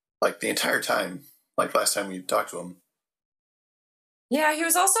the entire time, like last time we talked to him. Yeah, he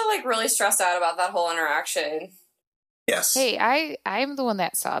was also like really stressed out about that whole interaction. Yes. Hey, I'm the one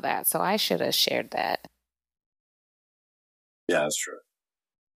that saw that, so I should have shared that. Yeah, that's true.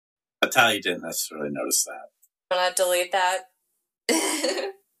 Italia didn't necessarily notice that. I'm gonna delete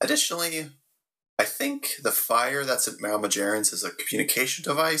that. Additionally, I think the fire that's at Mama Jaren's is a communication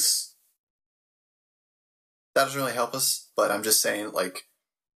device. That doesn't really help us, but I'm just saying, like,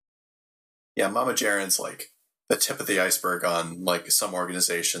 yeah, Mama Jaren's like the tip of the iceberg on like some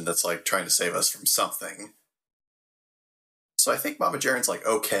organization that's like trying to save us from something. So I think Mama Jaren's like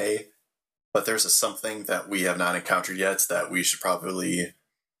okay, but there's a something that we have not encountered yet that we should probably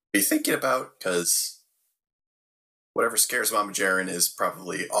be thinking about, because whatever scares Mama Jaren is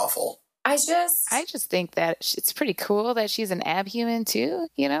probably awful. I just think that it's pretty cool that she's an abhuman too,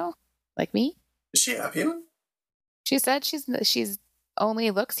 you know? Like me. Is she abhuman? She said she's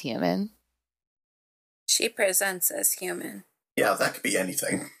only looks human. She presents as human. Yeah, that could be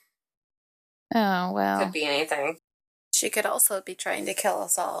anything. Oh, well. Could be anything. She could also be trying to kill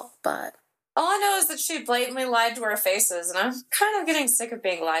us all, but All I know is that she blatantly lied to our faces, and I'm kind of getting sick of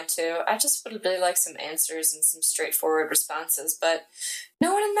being lied to. I just would really like some answers and some straightforward responses, but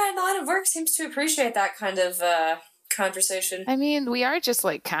no one in my line of work seems to appreciate that kind of conversation. I mean, we are just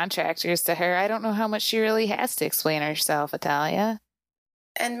like contractors to her. I don't know how much she really has to explain herself, Italia.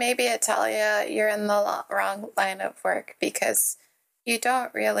 And maybe, Italia, you're in the wrong line of work because you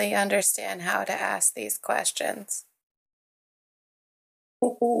don't really understand how to ask these questions.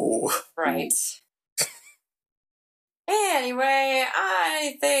 Ooh. Right. Anyway,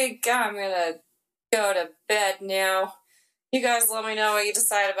 I think I'm gonna go to bed now. You guys let me know what you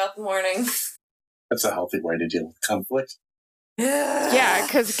decide about the morning. That's a healthy way to deal with conflict. Yeah,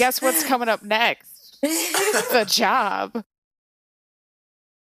 because guess what's coming up next? The job.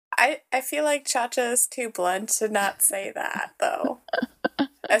 I feel like Cha-Cha is too blunt to not say that, though.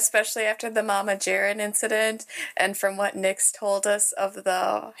 Especially after the Mama Jaren incident and from what Nyx told us of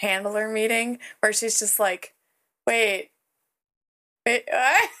the handler meeting, where she's just like, wait, what?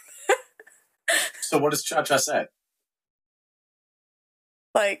 So what does Cha-Cha say?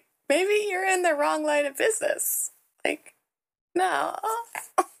 Like, maybe you're in the wrong line of business. Like, no.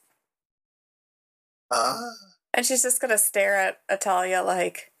 And she's just going to stare at Italia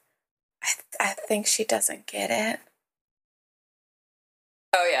like, I think she doesn't get it.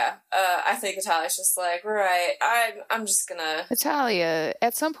 Oh yeah, I think Italia's just like, right, I'm just gonna... Italia,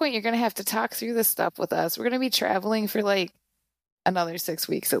 at some point you're going to have to talk through this stuff with us. We're going to be traveling for like another 6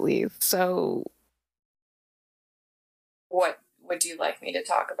 weeks at least, so... What would you like me to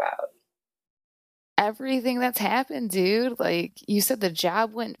talk about? Everything that's happened, dude. Like, you said the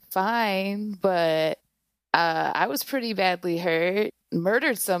job went fine, but I was pretty badly hurt.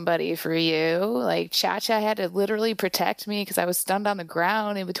 Murdered somebody for you. Like, Cha-Cha had to literally protect me because I was stunned on the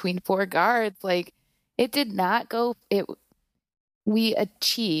ground in between 4 guards. Like, it did not go... We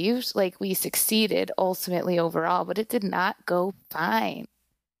achieved, like, we succeeded ultimately overall, but it did not go fine.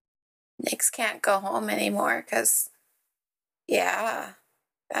 Nyx can't go home anymore because, yeah,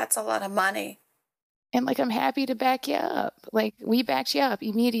 that's a lot of money. And, like, I'm happy to back you up. Like, we backed you up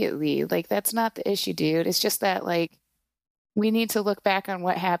immediately. Like, that's not the issue, dude. It's just that, like, we need to look back on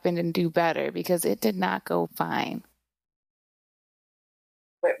what happened and do better because it did not go fine.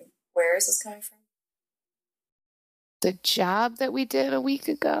 Where is this coming from? The job that we did a week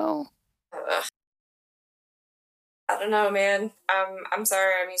ago? Ugh. I don't know, man. I'm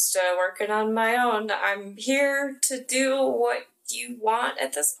sorry. I'm used to working on my own. I'm here to do what you want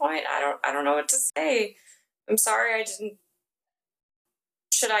at this point. I don't know what to say. I'm sorry I didn't...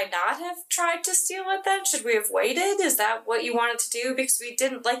 Should I not have tried to steal it then? Should we have waited? Is that what you wanted to do? Because we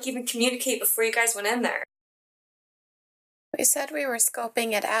didn't, like, even communicate before you guys went in there. We said we were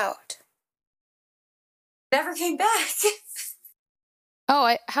scoping it out. Never came back.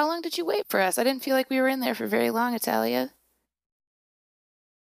 Oh, how long did you wait for us? I didn't feel like we were in there for very long, Italia.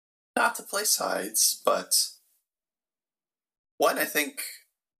 Not to play sides, but one, I think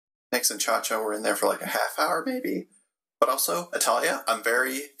Nyx and Cha-Cha were in there for like a half hour maybe. But also, Italia, I'm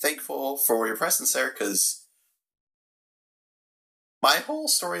very thankful for your presence there because my whole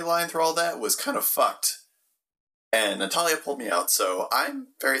storyline through all that was kind of fucked. And Natalia pulled me out, so I'm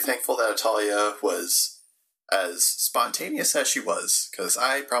very thankful that Natalia was as spontaneous as she was, because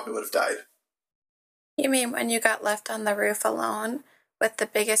I probably would have died. You mean when you got left on the roof alone with the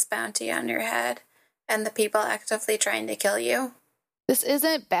biggest bounty on your head and the people actively trying to kill you? This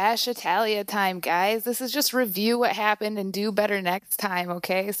isn't Bash Italia time, guys. This is just review what happened and do better next time,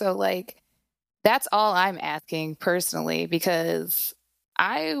 okay? So, like, that's all I'm asking personally, because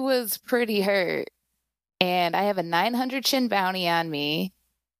I was pretty hurt. And I have a 900 chin bounty on me,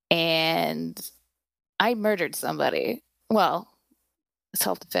 and I murdered somebody. Well,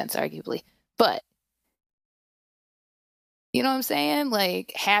 self-defense, arguably. But, you know what I'm saying?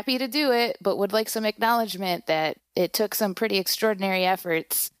 Like, happy to do it, but would like some acknowledgement that it took some pretty extraordinary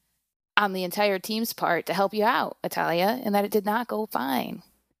efforts on the entire team's part to help you out, Italia, and that it did not go fine.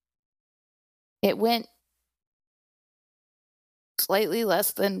 It went slightly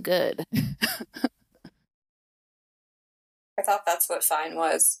less than good. I thought that's what fine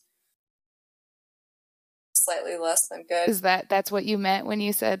was. Slightly less than good. Is that's what you meant when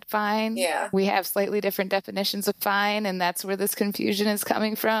you said fine? Yeah. We have slightly different definitions of fine, and that's where this confusion is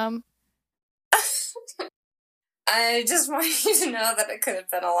coming from. I just want you to know that it could have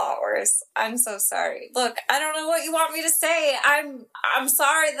been a lot worse. I'm so sorry. Look, I don't know what you want me to say. I'm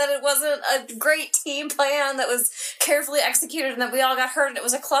sorry that it wasn't a great team plan that was carefully executed and that we all got hurt and it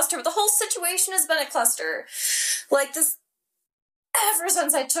was a cluster, but the whole situation has been a cluster. Like this, ever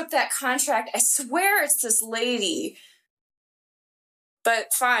since I took that contract, I swear it's this lady.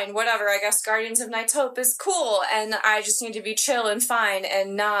 But fine, whatever. I guess Guardians of Night's Hope is cool, and I just need to be chill and fine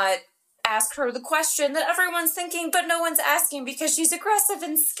and not ask her the question that everyone's thinking, but no one's asking because she's aggressive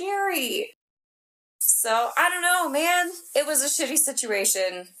and scary. So, I don't know, man. It was a shitty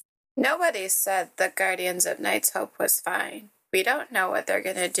situation. Nobody said the Guardians of Night's Hope was fine. We don't know what they're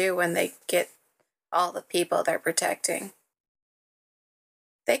going to do when they get all the people they're protecting.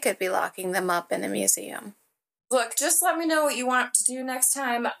 They could be locking them up in a museum. Look, just let me know what you want to do next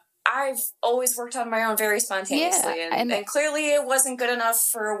time. I've always worked on my own very spontaneously, and clearly it wasn't good enough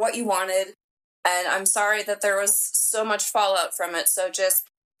for what you wanted, and I'm sorry that there was so much fallout from it, so just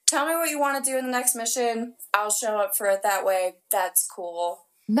tell me what you want to do in the next mission. I'll show up for it that way. That's cool.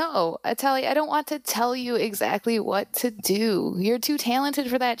 No, Atalia, I don't want to tell you exactly what to do. You're too talented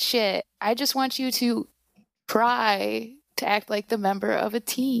for that shit. I just want you to try to act like the member of a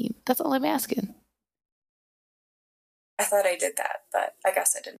team. That's all I'm asking. I thought I did that, but I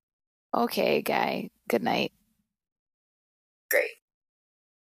guess I didn't. Okay, guy. Good night. Great.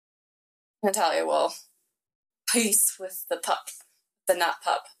 Natalia will peace with the pup. The not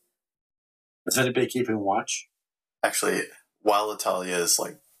pup. Is anybody keeping watch? Actually, while Natalia is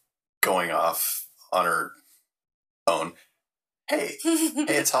like going off on her own, hey,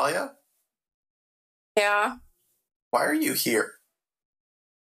 Natalia? Yeah? Why are you here?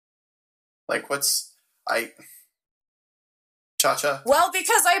 Like, Cha-Cha? Well,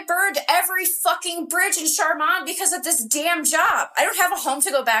 because I burned every fucking bridge in Charmant because of this damn job. I don't have a home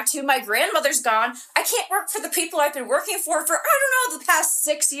to go back to. My grandmother's gone. I can't work for the people I've been working for, I don't know, the past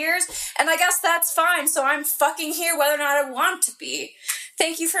 6 years. And I guess that's fine, so I'm fucking here whether or not I want to be.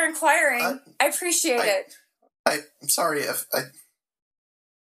 Thank you for inquiring. I appreciate it. I'm sorry if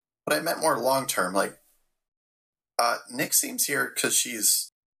but I meant more long-term. Like, Nick seems here because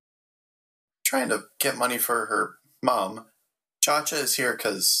she's trying to get money for her mom. Cha-Cha is here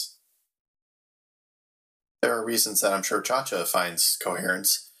because there are reasons that I'm sure Cha-Cha finds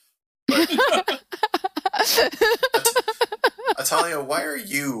coherence. But Atalia, why are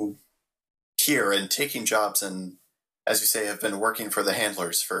you here and taking jobs and, as you say, have been working for the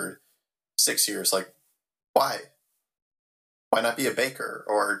handlers for 6 years? Like, why? Why not be a baker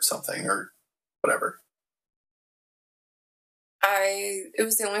or something or whatever? It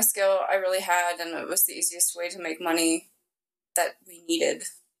was the only skill I really had, and it was the easiest way to make money that we needed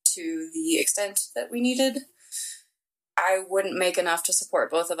to the extent that we needed. I wouldn't make enough to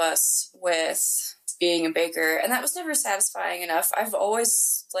support both of us with being a baker, and that was never satisfying enough. I've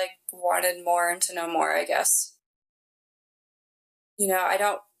always, wanted more and to know more, I guess. You know, I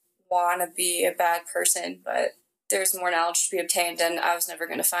don't want to be a bad person, but there's more knowledge to be obtained, and I was never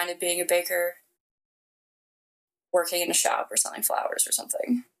going to find it being a baker, working in a shop or selling flowers or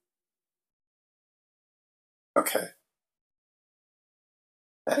something. Okay.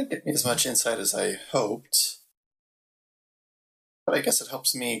 That didn't give me as much insight as I hoped. But I guess it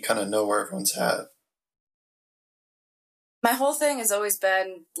helps me kind of know where everyone's at. My whole thing has always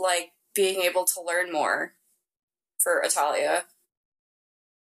been, being able to learn more for Atalia.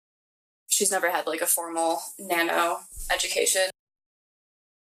 She's never had, a formal nano education.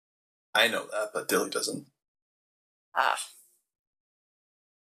 I know that, but Dilly doesn't. Ah.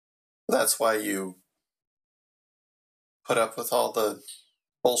 That's why you put up with all the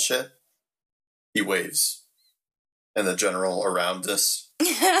bullshit? He waves. And the general around this.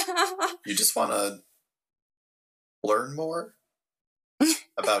 You just want to learn more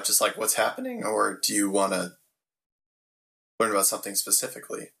about just what's happening, or do you want to learn about something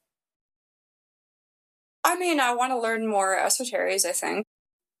specifically? I mean, I want to learn more esoteries, I think,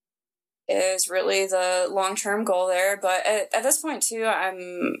 is really the long-term goal there. But at this point, too,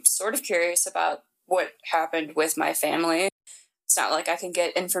 I'm sort of curious about what happened with my family. It's not like I can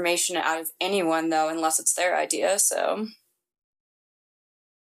get information out of anyone, though, unless it's their idea, so...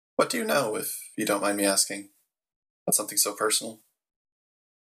 What do you know, if you don't mind me asking? About something so personal?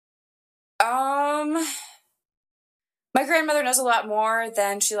 My grandmother knows a lot more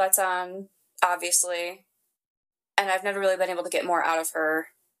than she lets on, obviously. And I've never really been able to get more out of her.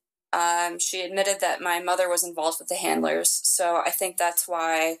 She admitted that my mother was involved with the handlers, so I think that's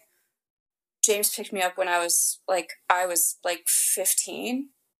why James picked me up when I was 15,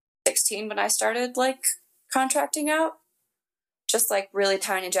 16 when I started, contracting out. Just, really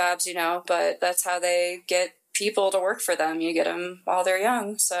tiny jobs, but that's how they get people to work for them. You get them while they're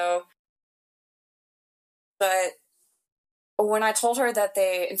young, so... But when I told her that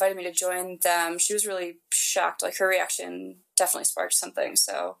they invited me to join them, she was really shocked. Her reaction definitely sparked something,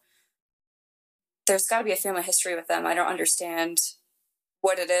 so... There's got to be a family history with them. I don't understand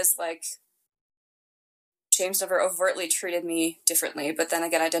what it is, James never overtly treated me differently, but then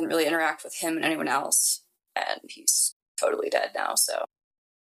again, I didn't really interact with him and anyone else, and he's totally dead now, so.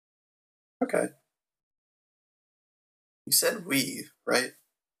 Okay. You said we, right?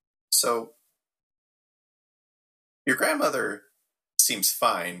 So, your grandmother seems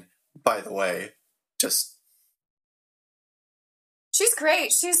fine, by the way. Just... She's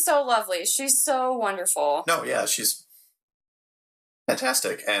great. She's so lovely. She's so wonderful. No, yeah, she's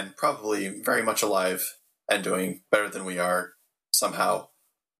fantastic and probably very much alive and doing better than we are somehow.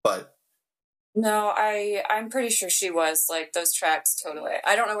 But no, I'm pretty sure she was, like, those tracks, totally.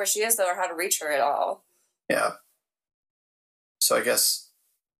 I don't know where she is, though, or how to reach her at all. yeah. So I guess...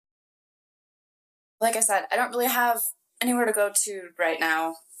 Like I said, I don't really have anywhere to go to right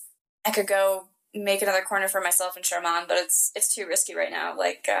now. I could go make another corner for myself and Charmaine, but it's too risky right now.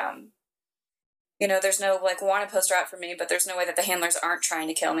 Like, there's no, like, wanted poster out for me, but there's no way that the handlers aren't trying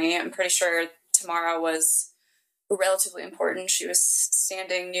to kill me. I'm pretty sure Tamara was relatively important. She was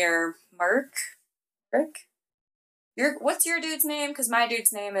standing near Rick? What's your dude's name? Because my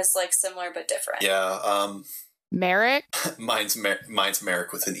dude's name is, like, similar but different. Yeah, Merrick? mine's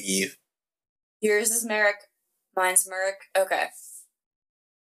Merrick with an E. Yours is Merrick. Mine's Merrick. Okay.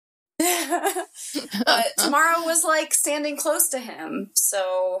 But Tamara was, like, standing close to him,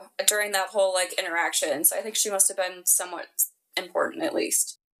 so during that whole, like, interaction, so I think she must have been somewhat important, at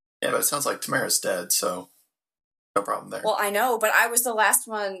least. Yeah, but it sounds like Tamara's dead, so no problem there. Well, I know, but I was the last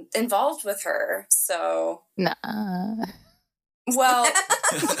one involved with her, so... Nah. Well,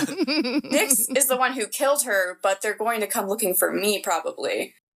 Nyx is the one who killed her, but they're going to come looking for me,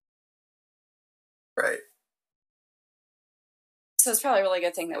 probably. Right. So it's probably a really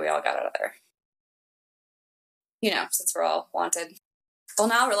good thing that we all got out of there. Since we're all wanted. Well,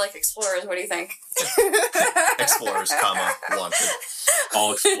 now we're like explorers. What do you think? Explorers, wanted.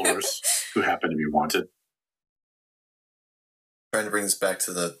 All explorers who happen to be wanted. Trying to bring this back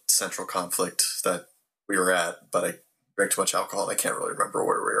to the central conflict that we were at, but I drank too much alcohol and I can't really remember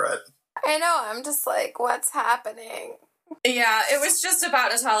where we were at. I know, I'm just like, what's happening? Yeah, it was just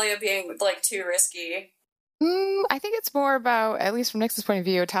about Natalia being, like, too risky. I think it's more about, at least from Nyx's point of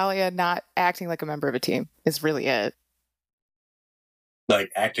view, Talia not acting like a member of a team is really it.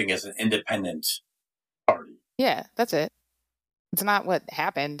 Like acting as an independent party. Yeah, that's it. It's not what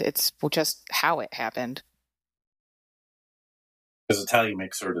happened, it's just how it happened. Because Natalia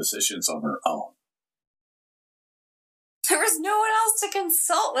makes her decisions on her own. There was no one else to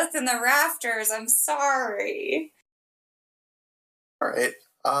consult with in the rafters. I'm sorry. All right.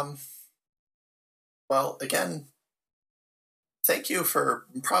 Well, again, thank you for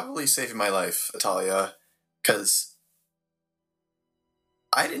probably saving my life, Atalia, because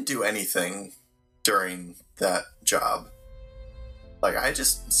I didn't do anything during that job. Like, I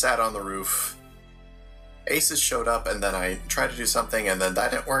just sat on the roof. Aces showed up, and then I tried to do something, and then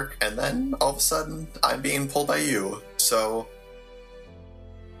that didn't work, and then all of a sudden, I'm being pulled by you. So,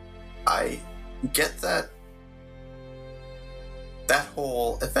 I get that that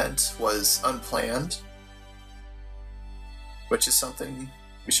whole event was unplanned, which is something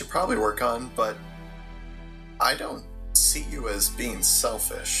we should probably work on, but I don't see you as being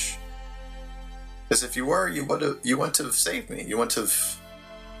selfish. Because if you were, you wouldn't have saved me. You wouldn't have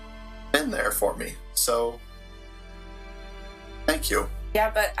been there for me. So, thank you.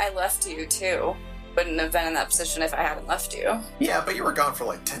 Yeah, but I left you, too. Wouldn't have been in that position if I hadn't left you. Yeah, but you were gone for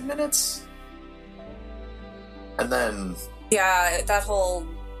like 10 minutes. And then... Yeah, that whole...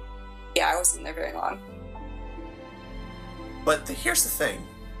 Yeah, I wasn't there very long. But here's the thing.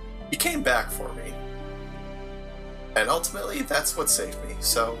 You came back for me. And ultimately, that's what saved me.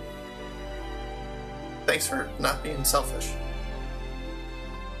 So, thanks for not being selfish.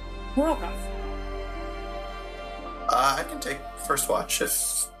 You're welcome. I can take first watch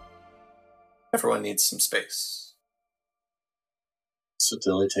if everyone needs some space. So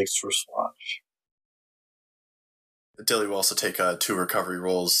Dilly takes first watch. Dilly will also take 2 recovery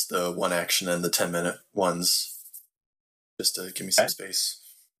rolls, the 1 action and the 10-minute ones, just to give me some space.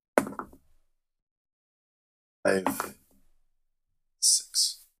 5,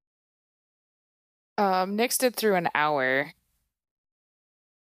 6. Nyx did through an hour.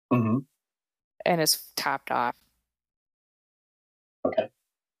 Mm-hmm. And is topped off. Okay.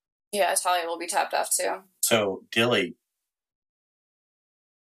 Yeah, Talia will be topped off, too. So, Dilly,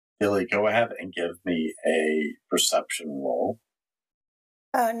 go ahead and give me a perception roll.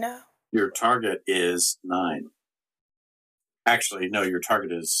 Oh, no. Your target is 9. Actually, no, your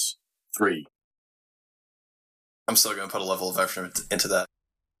target is 3. I'm still going to put a level of effort into that.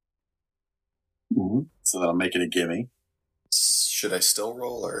 Mm-hmm. So that'll make it a gimme. Should I still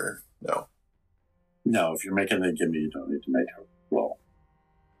roll or no? No, if you're making the gimme, you don't need to make a roll.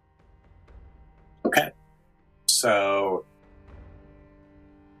 Okay. So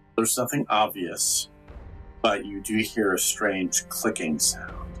there's nothing obvious, but you do hear a strange clicking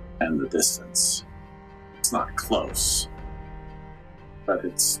sound in the distance. It's not close, but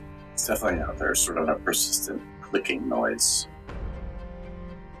it's definitely out there, sort of a persistent clicking noise.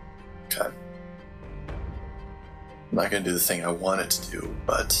 Okay. I'm not going to do the thing I wanted to do,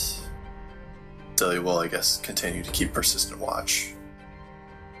 but Dilly will, I guess, continue to keep persistent watch.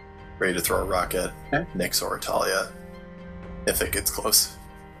 Ready to throw a rock at Nyx or Italia if it gets close.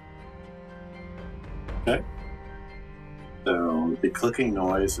 Okay. So the clicking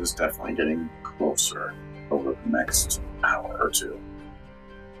noise is definitely getting closer over the next hour or two.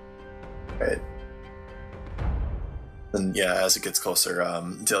 Right. Then, yeah, as it gets closer,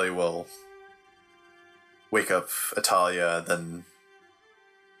 Dilly will wake up Italia, then...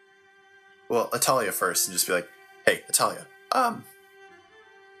 Well, Italia first, and just be like, hey, Italia,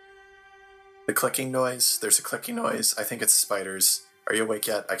 the clicking noise, there's a clicking noise, I think it's spiders. Are you awake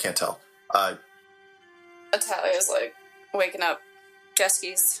yet? I can't tell. Italia's like waking up.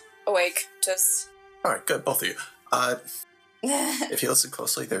 Jesky's awake, just... Alright, good, both of you. If you listen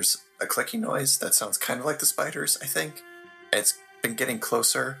closely, there's a clicking noise that sounds kind of like the spiders, I think. It's been getting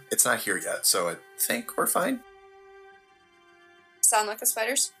closer. It's not here yet, so I think we're fine. Sound like the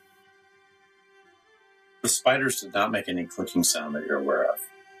spiders? The spiders did not make any clicking sound that you're aware of.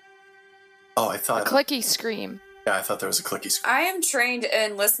 Oh, I A thought... clicky scream. Yeah, I thought there was a clicky scream. I am trained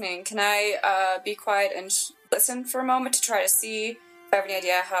in listening. Can I be quiet and listen for a moment to try to see if I have any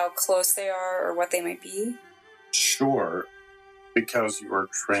idea how close they are or what they might be? Sure, because you are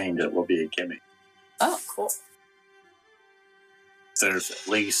trained, it will be a gimme. Oh, cool. There's at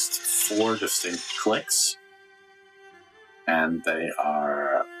least 4 distinct clicks, and they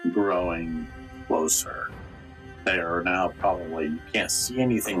are growing closer. They are now probably, you can't see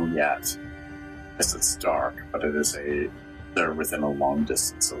anything yet, because it's dark, but they're within a long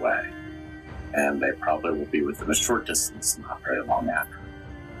distance away. And they probably will be within a short distance, not very long after.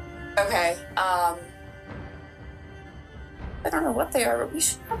 Okay, I don't know what they are, but we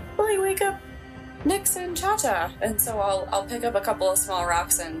should probably wake up Nyx and Cha-Cha. And so I'll pick up a couple of small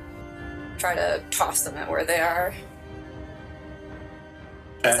rocks and try to toss them at where they are.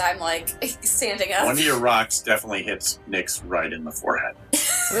 As I'm, like, standing up. One of your rocks definitely hits Nyx right in the forehead.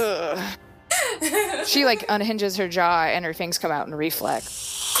 Ugh. She, like, unhinges her jaw and her fangs come out in reflex.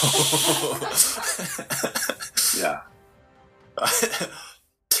 Yeah.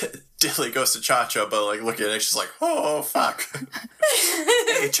 Dilly goes to Cha-Cha, but like looking at it, she's like, oh, fuck.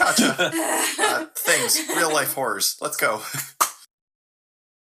 Hey, Cha-Cha. Things, real life horrors. Let's go.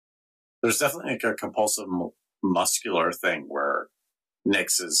 There's definitely like a compulsive muscular thing where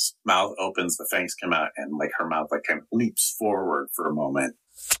Nyx's mouth opens, the fangs come out, and like her mouth like kind of leaps forward for a moment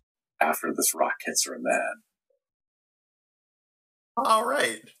after this rock hits her in the head. All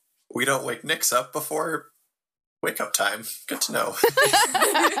right. We don't wake Nyx up before wake up time. Good to know.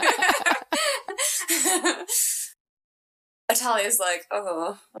 Italia's like,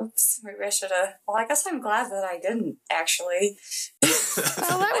 oh, oops, maybe I should have. Well, I guess I'm glad that I didn't, actually.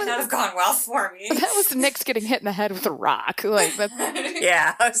 Well, That might not have gone well for me. That was Nyx getting hit in the head with a rock. Like, that's...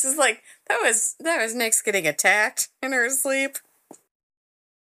 Yeah, I was just like, that was Nyx getting attacked in her sleep.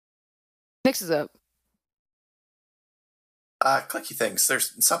 Nyx is up. Clicky things.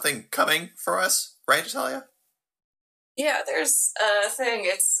 There's something coming for us, right, Italia? Yeah, there's a thing.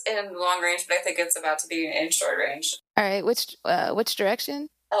 It's in long range, but I think it's about to be in short range. All right, which direction?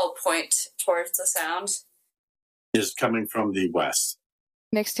 I'll point towards the sound. Is coming from the west.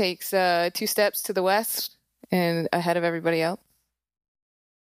 Nyx takes 2 steps to the west and ahead of everybody else.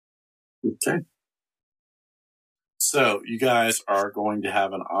 Okay. So you guys are going to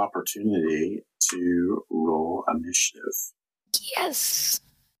have an opportunity to roll initiative. Yes.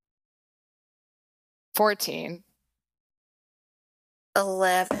 14.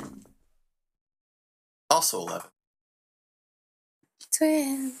 11. Also 11.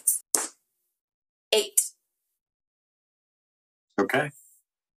 Twins. 8. Okay.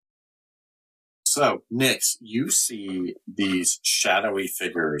 So, Nyx, you see these shadowy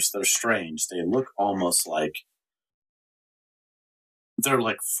figures. They're strange. They look almost like they're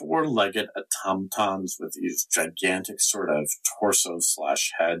like 4-legged automatons with these gigantic sort of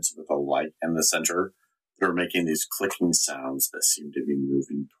torso/heads with a light in the center. They're making these clicking sounds that seem to be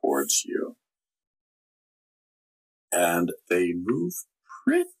moving towards you. And they move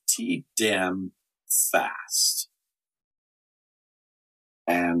pretty damn fast.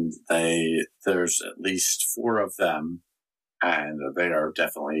 And there's at least 4 of them, and they are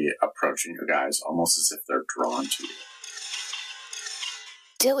definitely approaching you guys almost as if they're drawn to you.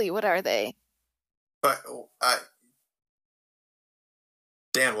 Dilly, what are they? But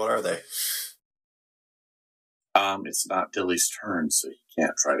Dan, what are they? It's not Dilly's turn, so he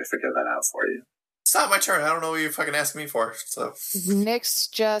can't try to figure that out for you. It's not my turn. I don't know what you're fucking asking me for. So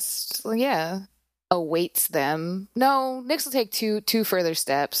Nyx just, awaits them. No, Nyx will take two further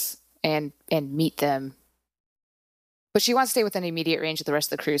steps and meet them. But she wants to stay within immediate range of the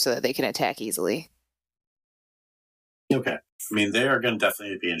rest of the crew so that they can attack easily. Okay. I mean, they are going to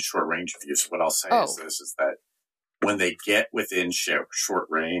definitely be in short range of you. So what I'll say is this, is that when they get within short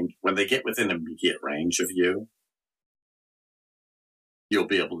range, when they get within immediate range of you, you'll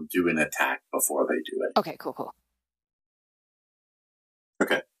be able to do an attack before they do it. Okay, cool.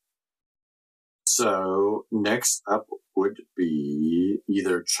 Okay. So next up would be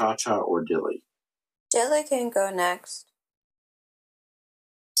either Cha-Cha or Dilly. Dilly can go next.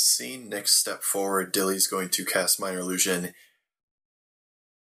 seeing Nyx step forward, Dilly's going to cast Minor Illusion.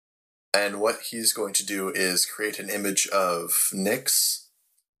 And what he's going to do is create an image of Nyx,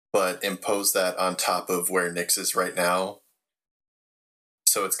 but impose that on top of where Nyx is right now.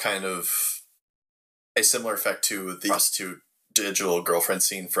 So it's kind of a similar effect to the prostitute digital girlfriend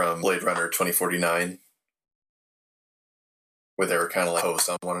scene from Blade Runner 2049, where they were kind of like posed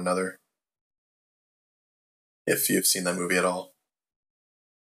on one another. If you've seen that movie at all.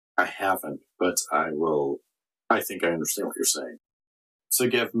 I haven't, but I will. I think I understand what you're saying. So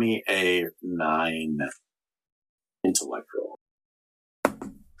give me a 9 intellect roll.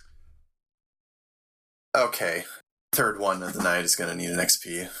 Okay. Third one of the night is going to need an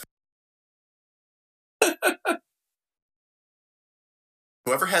XP.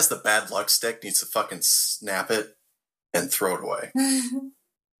 Whoever has the bad luck stick needs to fucking snap it and throw it away.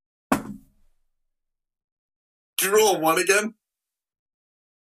 Did you roll a 1 again?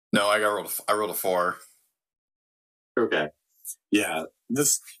 No, I rolled a 4. Okay. Yeah,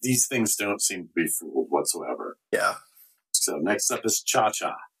 these things don't seem to be fooled whatsoever. Yeah. So next up is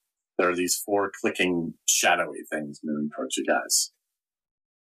Cha-Cha. There are these 4 clicking, shadowy things moving towards you guys.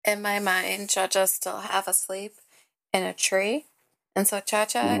 In my mind, Cha-Cha's still half asleep in a tree. And so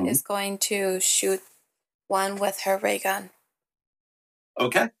Cha-Cha is going to shoot one with her ray gun.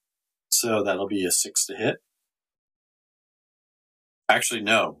 Okay. So that'll be a 6 to hit. Actually,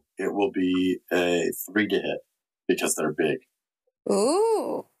 no. It will be a 3 to hit because they're big.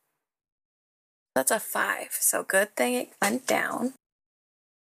 Ooh. That's a 5. So good thing it went down.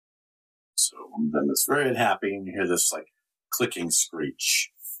 So one of them is very unhappy, and you hear this like clicking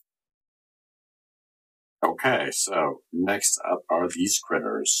screech. Okay, so next up are these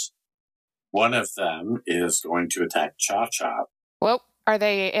critters. One of them is going to attack Cha-Cha. Well, are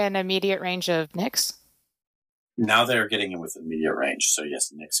they in immediate range of Nyx? Now they're getting in with immediate range, so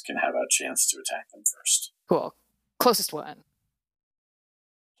yes, Nyx can have a chance to attack them first. Cool. Closest one.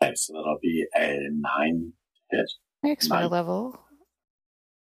 Okay, so that'll be a 9 hit. I expend 9. a level.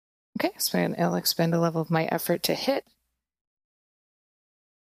 Okay, so I'll expend a level of my effort to hit.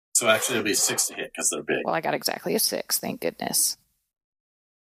 So actually it'll be 6 to hit because they're big. Well, I got exactly a 6, thank goodness.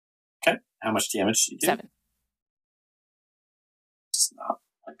 Okay, how much damage do you do? 7. It's not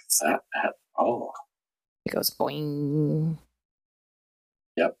like that at all. It goes boing.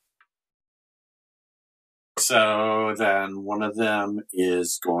 Yep. So then one of them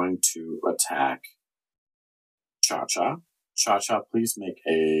is going to attack Cha-Cha. Cha-Cha, please make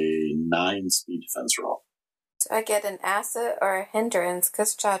a 9 speed defense roll. Do I get an asset or a hindrance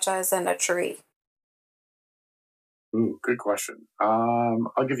because Cha-Cha is in a tree? Ooh, good question.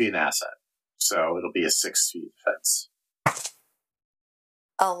 I'll give you an asset. So it'll be a 6 speed defense.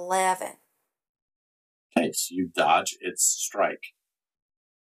 11. Okay, so you dodge its strike.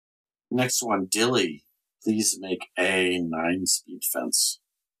 Next one, Dilly. Please make a 9 speed defense.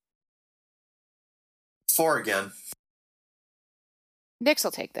 4 again. Nyx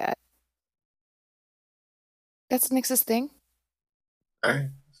will take that. That's Nyx's thing.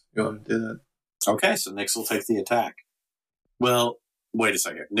 Alright, go on and do that. Okay, so Nyx will take the attack. Well, wait a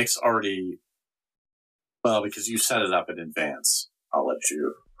second. Nyx already... Well, because you set it up in advance, I'll let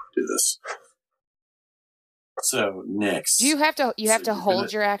you do this. So, Nyx... Do you have to hold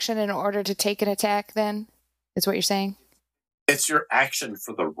gonna... your action in order to take an attack then? Is what you're saying? It's your action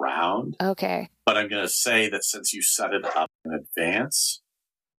for the round. Okay. But I'm going to say that since you set it up in advance,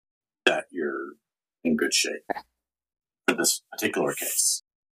 that you're in good shape for this particular case.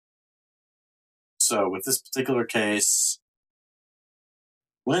 So with this particular case,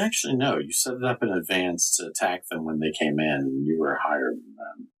 well, actually, no, you set it up in advance to attack them when they came in, and you were higher than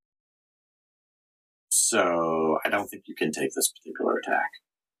them. So I don't think you can take this particular attack.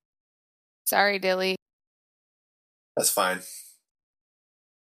 Sorry, Dilly. That's fine.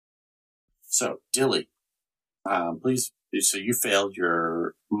 So, Dilly, please. So you failed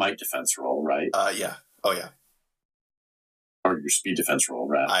your might defense roll, right? Yeah. Oh, yeah. Or your speed defense roll,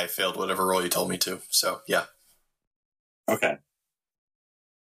 right? I failed whatever roll you told me to, so yeah. Okay.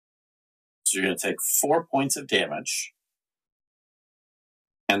 So you're going to take 4 points of damage.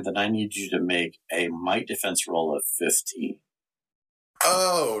 And then I need you to make a might defense roll of 15.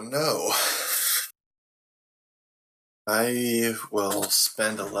 Oh, no. I will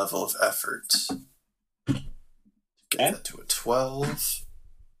spend a level of effort to get that to a 12.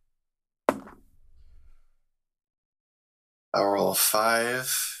 I'll roll a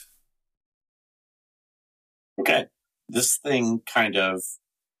 5. Okay. This thing kind of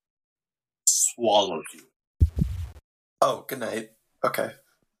swallowed you. Oh, good night. Okay.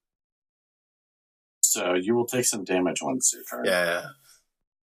 So you will take some damage once your turn. Yeah.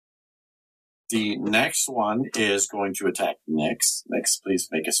 The next one is going to attack Nyx. Nyx, please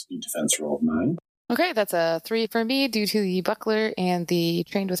make a speed defense roll of 9. Okay, that's a 3 for me due to the buckler and the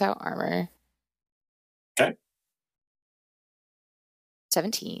trained without armor. Okay.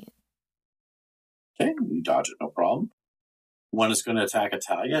 17. Okay, you dodge it, no problem. One is going to attack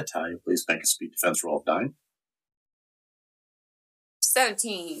Italia. Italia, please make a speed defense roll of 9.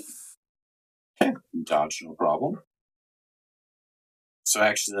 17. Okay, you dodge, no problem. So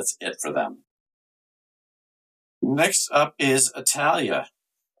actually, that's it for them. Next up is Italia.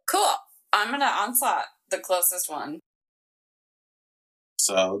 Cool. I'm going to onslaught the closest one.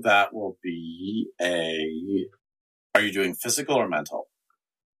 So that will be a... Are you doing physical or mental?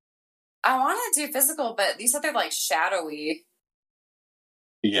 I want to do physical, but you said they're like shadowy.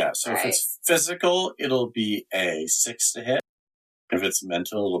 Yeah, so if it's physical, it'll be a 6 to hit. If it's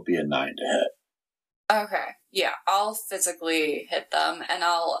mental, it'll be a 9 to hit. Okay. Yeah, I'll physically hit them, and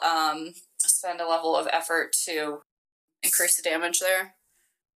I'll spend a level of effort to increase the damage there.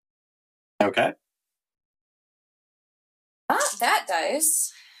 Okay. That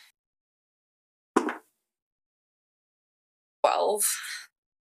dice. 12.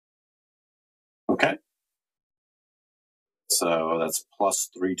 Okay. So that's plus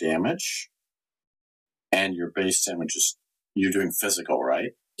 3 damage. And your base damage is... You're doing physical,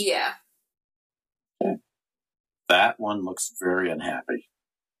 right? Yeah. Okay. That one looks very unhappy.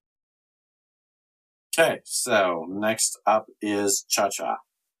 Okay, so next up is Cha-Cha.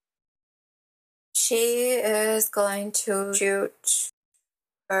 She is going to shoot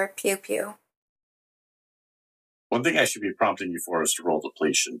her pew-pew. One thing I should be prompting you for is to roll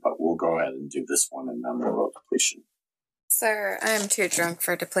depletion, but we'll go ahead and do this one and then we'll roll depletion. Sir, I am too drunk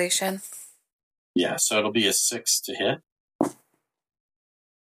for depletion. Yeah, so it'll be a 6 to hit.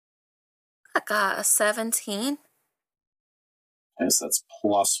 I got a 17. Okay, so that's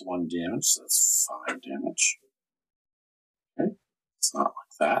plus 1 damage, so that's 5 damage. Okay, it's not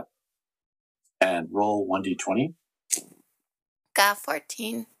like that. And roll 1d20. Got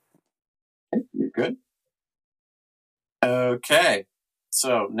 14. Okay, you're good. Okay,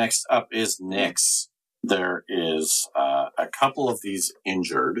 so next up is Nyx. There is a couple of these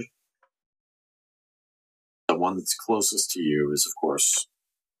injured. The one that's closest to you is, of course,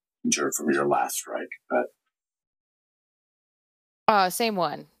 injured from your last strike, but... Same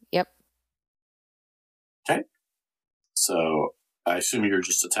one. Yep. Okay. So, I assume you're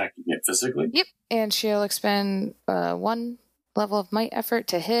just attacking it physically? Yep. And she'll expend 1 level of might effort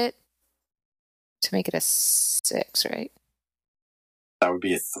to hit to make it a 6, right? That would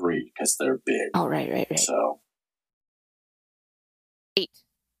be a 3, because they're big. Oh, right. So... 8.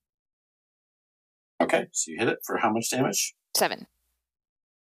 Okay, so you hit it for how much damage? 7.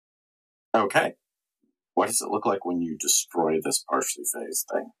 Okay. What does it look like when you destroy this partially phased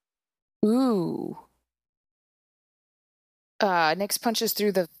thing? Ooh. Nyx punches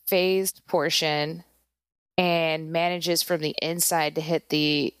through the phased portion and manages from the inside to hit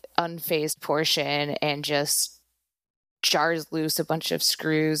the unphased portion and just jars loose a bunch of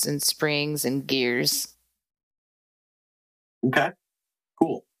screws and springs and gears. Okay,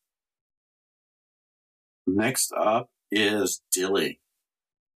 cool. Next up is Dilly.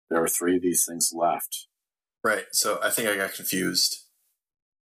 There are 3 of these things left. Right, so I think I got confused.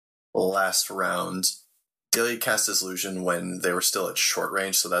 Last round, Dilly cast Disillusion when they were still at short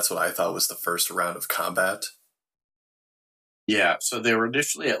range, so that's what I thought was the first round of combat. Yeah, so they were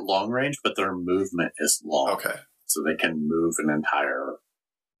initially at long range, but their movement is long. Okay. So they can move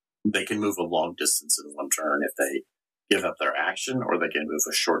they can move a long distance in one turn if they give up their action, or they can move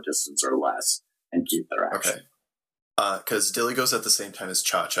a short distance or less and keep their action. Okay. Because Dilly goes at the same time as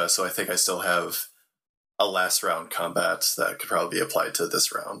Cha-Cha, so I think I still have a last round combat that could probably be applied to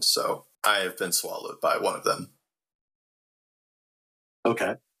this round. So I have been swallowed by one of them.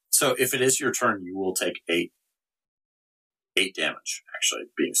 Okay. So if it is your turn, you will take 8 damage, actually,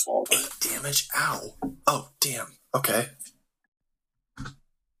 being swallowed. 8 damage? Ow. Oh, damn. Okay.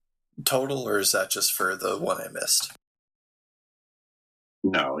 Total, or is that just for the one I missed?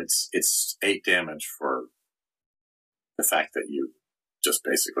 No, it's 8 damage for the fact that you just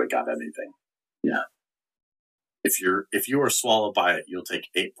basically got anything. Yeah. If you are swallowed by it, you'll take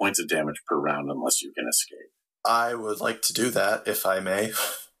 8 points of damage per round unless you can escape. I would like to do that, if I may.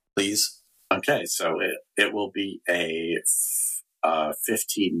 Please. Okay, so it will be a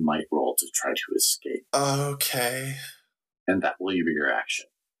 15 might roll to try to escape. Okay. And that will be your action.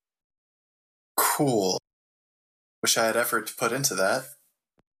 Cool. Wish I had effort to put into that.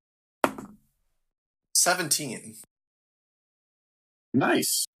 17.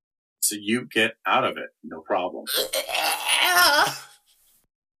 Nice. So you get out of it, no problem.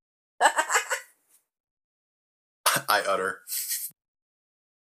 I utter.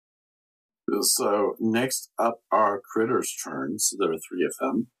 So next up are critters' turns. There are 3 of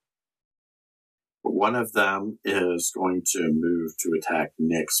them. One of them is going to move to attack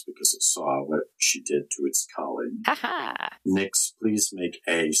Nyx because it saw what she did to its colleague. Haha. Nyx, please make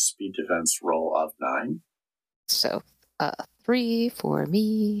a speed defense roll of 9. So, 3 for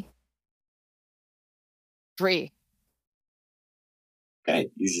me. 3. Okay,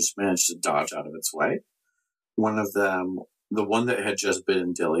 you just managed to dodge out of its way. One of them, the one that had just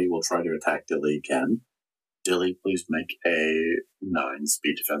bitten Dilly, will try to attack Dilly again. Dilly, please make a 9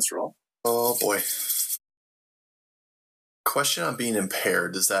 speed defense roll. Oh boy. Question on being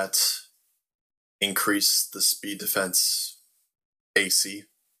impaired, does that increase the speed defense AC?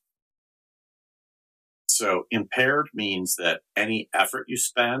 So impaired means that any effort you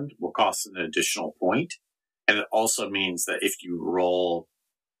spend will cost an additional point. And it also means that if you roll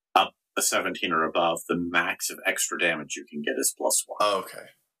up a 17 or above, the max of extra damage you can get is +1. Oh, okay.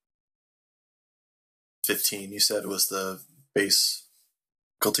 15, you said, was the base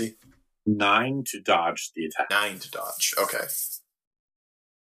difficulty? 9 to dodge the attack. 9 to dodge. Okay.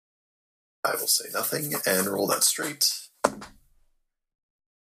 I will say nothing and roll that straight.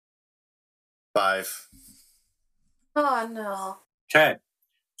 5. Oh, no. Okay.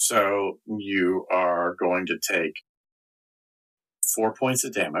 So you are going to take 4 points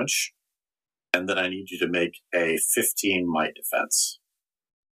of damage, and then I need you to make a 15 might defense.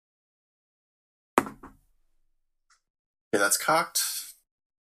 Okay, that's cocked.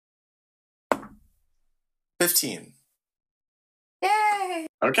 15. Yay!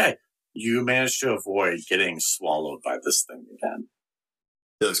 Okay. You managed to avoid getting swallowed by this thing again.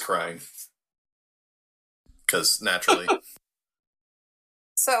 It was crying. Because naturally.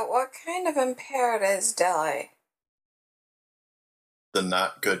 So, what kind of impaired is Dilly? The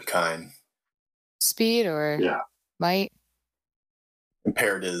not good kind. Speed or Yeah. might?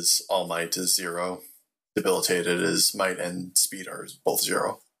 Impaired is all might is 0. Debilitated is might and speed are both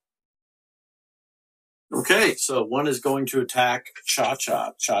 0. Okay, so one is going to attack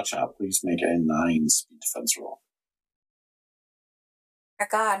Cha-Cha. Cha-Cha, please make a 9 speed defense roll. I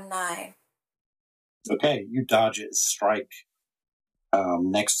got 9. Okay, you dodge it, strike.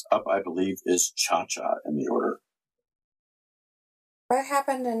 Next up, I believe, is Cha-Cha in the order. What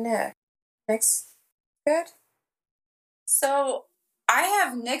happened to Nick? Nick's good? So I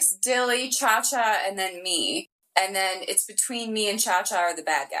have Nyx, Dilly, Cha-Cha, and then me. And then it's between me and Cha-Cha are the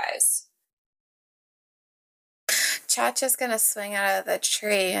bad guys. Cha-Cha's gonna swing out of the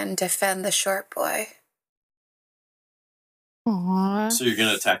tree and defend the short boy. Aww. So you're going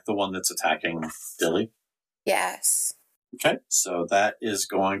to attack the one that's attacking Dilly? Yes. Okay, so that is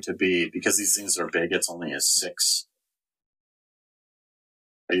going to be, because these things are big, it's only a 6.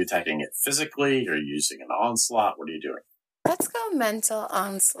 Are you attacking it physically? Are you using an onslaught? What are you doing? Let's go mental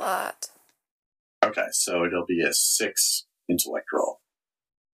onslaught. Okay, so it'll be a 6 intellect roll.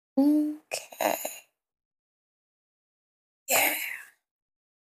 Okay. Yeah.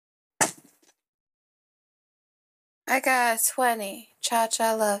 I got a 20.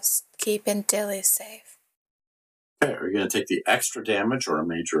 Cha-Cha loves keeping Dilly safe. Okay, are you going to take the extra damage or a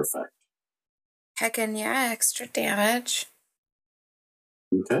major effect? Heckin' yeah, extra damage.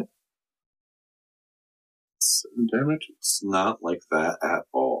 Okay. 7 damage? It's not like that at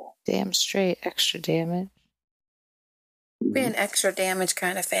all. Damn straight extra damage. Be an extra damage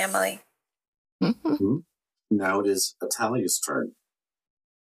kind of family. Mm-hmm. Now it is Atalia's turn.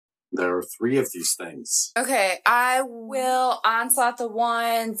 There are 3 of these things. Okay, I will onslaught the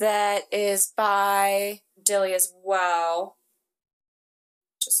one that is by Dilly as well.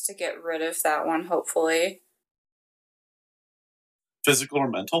 Just to get rid of that one, hopefully. Physical or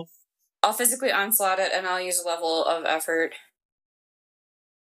mental? I'll physically onslaught it, and I'll use a level of effort.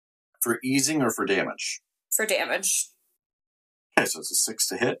 For easing or for damage? For damage. Okay, so it's a 6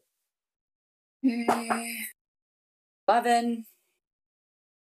 to hit. 11.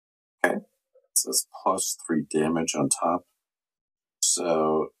 Okay. So it's plus 3 damage on top.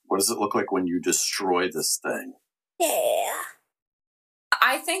 So what does it look like when you destroy this thing? Yeah.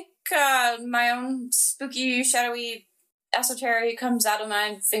 I think my own spooky, shadowy esoteric comes out of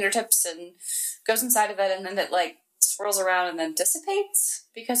my fingertips and goes inside of it, and then it like swirls around and then dissipates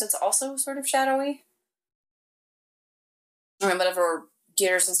because it's also sort of shadowy. And whatever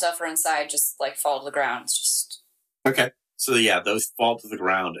gears and stuff are inside just like fall to the ground. It's just Okay. So yeah, those fall to the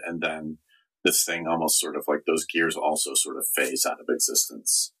ground, and then this thing almost sort of like those gears also sort of phase out of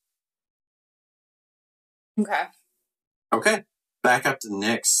existence. okay. Okay. Back up to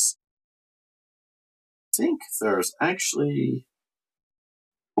Nyx. I think there's actually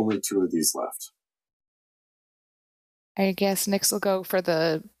only 2 of these left. I guess Nyx will go for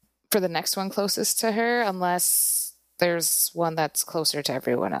the next one closest to her, unless there's one that's closer to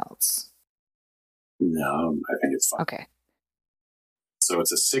everyone else. No, I think it's fine. Okay. So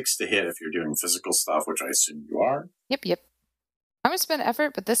it's a 6 to hit if you're doing physical stuff, which I assume you are. Yep. I'm going to spend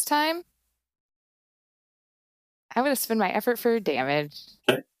effort, but this time I'm going to spend my effort for damage.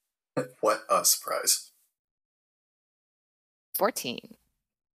 Okay. What a surprise. 14.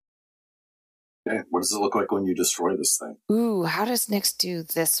 Okay. What does it look like when you destroy this thing? Ooh, how does Nyx do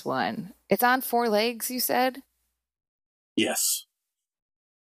this one? It's on 4 legs, you said? Yes.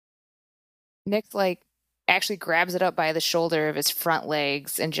 Nyx, like, actually grabs it up by the shoulder of his front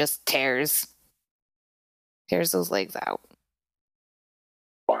legs and just tears those legs out.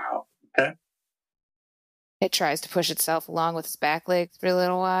 Wow. Okay. It tries to push itself along with its back legs for a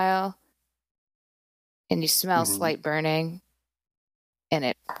little while, and you smell slight burning, and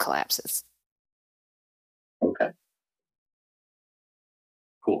it collapses. Okay.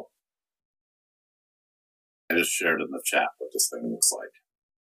 Cool. I just shared in the chat what this thing looks like.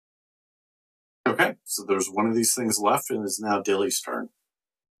 Okay, so there's one of these things left, and it's now Dilly's turn.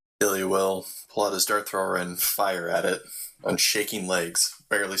 Dilly will pull out his dart thrower and fire at it on shaking legs,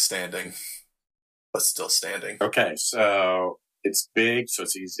 barely standing, but still standing. Okay, so it's big, so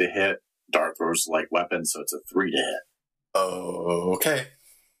it's easy to hit. Dart thrower's light weapon, so it's a 3 to hit. Oh, okay.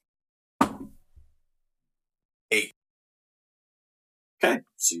 8. Okay,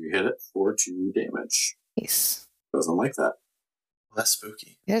 so you hit it for 2 damage. Nice. Doesn't like that. That's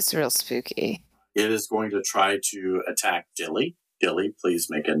spooky. It's real spooky. It is going to try to attack Dilly. Dilly, please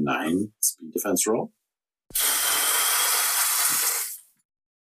make a 9 speed defense roll.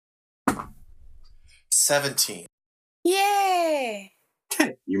 17. Yay!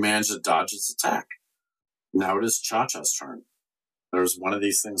 Okay, you manage to dodge its attack. Now it is Cha-Cha's turn. There's one of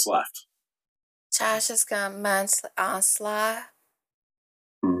these things left. Tasha's gonna monthly onslaught.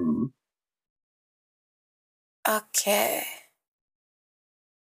 Mm-hmm. Okay.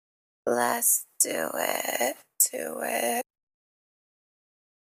 Let's do it.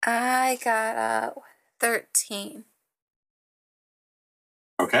 I got a 13.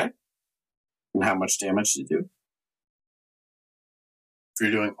 Okay. And how much damage do you do? If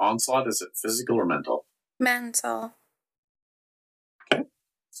you're doing onslaught, is it physical or mental? Mental. Okay.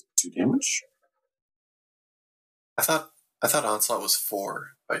 So 2 damage. I thought onslaught was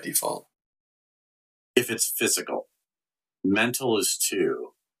 4 by default. If it's physical. Mental is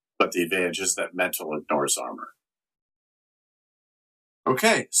 2, but the advantage is that mental ignores armor.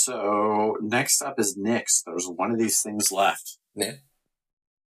 Okay, so next up is Nyx. There's one of these things left. Nah.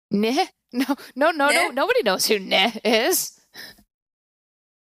 Neh? No, nobody knows who Neh is.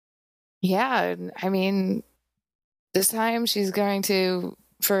 Yeah, I mean, this time she's going to,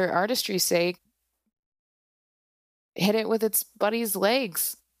 for artistry's sake, hit it with its buddy's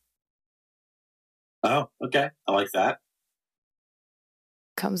legs. Oh, okay. I like that.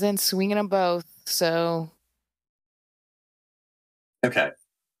 Comes in swinging them both, so... Okay.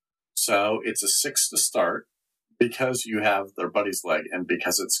 So it's a 6 to start because you have their buddy's leg and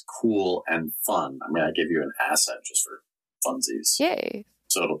because it's cool and fun. I mean, I give you an asset just for funsies. Yay.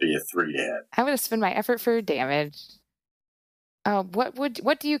 So it'll be a 3 to hit. I'm going to spend my effort for damage.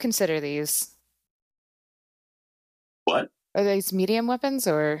 What do you consider these? What? Are these medium weapons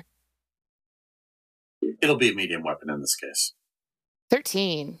or? It'll be a medium weapon in this case.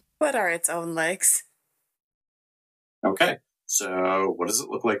 13. What are its own legs? Okay. So what does it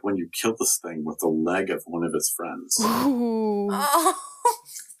look like when you kill this thing with the leg of one of its friends? Ooh. Oh.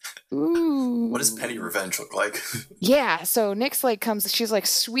 Ooh. What does petty revenge look like? Yeah, so Nyx like comes, she's like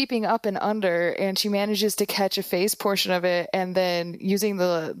sweeping up and under, and she manages to catch a face portion of it, and then using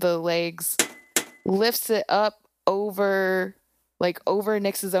the legs, lifts it up over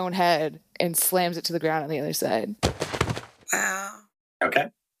Nyx's own head and slams it to the ground on the other side. Wow.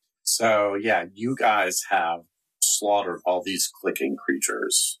 Okay. So, yeah, you guys have slaughtered all these clicking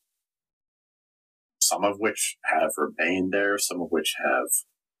creatures, some of which have remained there, some of which have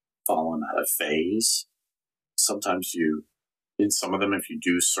fallen out of phase. Sometimes in some of them, if you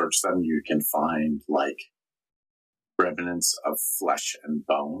do search them, you can find, like, remnants of flesh and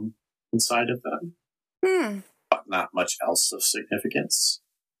bone inside of them, but not much else of significance.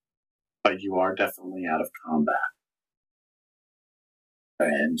 But you are definitely out of combat.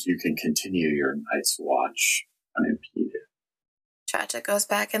 And you can continue your night's watch unimpeded. Cha-Cha goes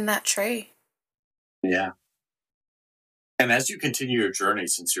back in that tree. Yeah. And as you continue your journey,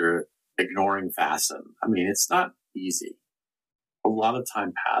 since you're ignoring Fasten, I mean, it's not easy. A lot of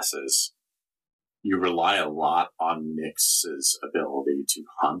time passes. You rely a lot on Nyx's ability to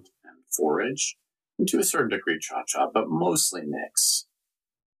hunt and forage, and to a certain degree Cha-Cha, but mostly Nyx,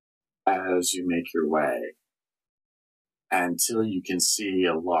 as you make your way, until you can see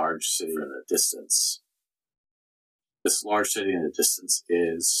a large city in the distance. This large city in the distance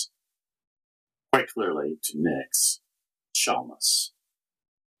is, quite clearly to Nyx, Shalmas,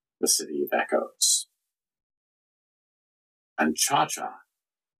 the city of echoes. And Cha-Cha,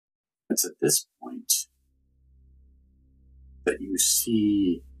 it's at this point that you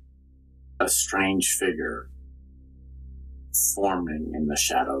see a strange figure forming in the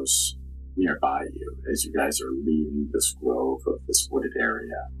shadows nearby you as you guys are leaving this grove of this wooded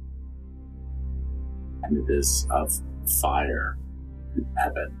area. And it is of fire and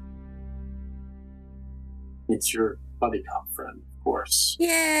heaven. It's your buddy cop friend, of course.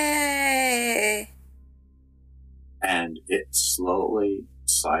 Yay! And it slowly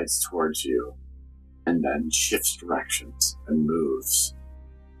slides towards you and then shifts directions and moves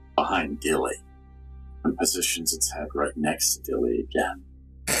behind Dilly and positions its head right next to Dilly again.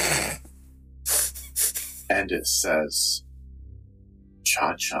 And it says,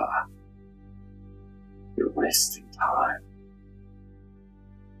 Cha-Cha, you're wasting time.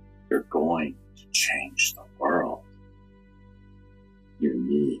 You're going to change the world. You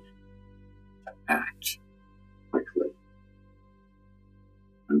need to act quickly.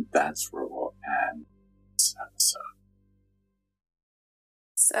 And that's where we'll end this episode.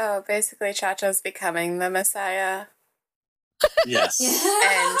 So basically, Cha-Cha's becoming the Messiah. Yes.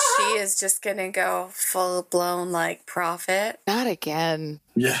 And she is just gonna go full-blown, like, prophet. Not again.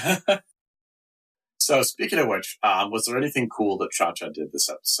 Yeah. So, speaking of which, was there anything cool that Cha-Cha did this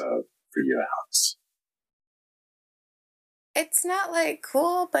episode for you, Alex? It's not, like,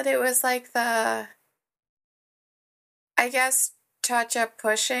 cool, but it was like I guess, Cha-Cha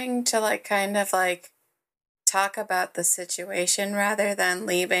pushing to, like, kind of, like, talk about the situation rather than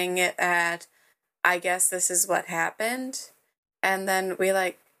leaving it at, I guess this is what happened. And then we,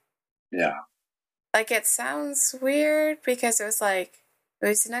 like... Yeah. Like, it sounds weird because it was, like, it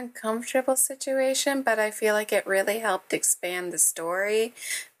was an uncomfortable situation, but I feel like it really helped expand the story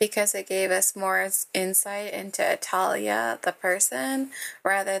because it gave us more insight into Atalia, the person,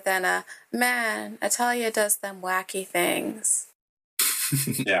 rather than man, Atalia does them wacky things.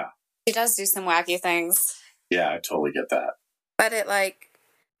 Yeah. She does do some wacky things. Yeah, I totally get that. But it, like,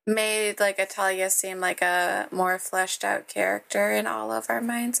 made, like, Atalia seem like a more fleshed out character in all of our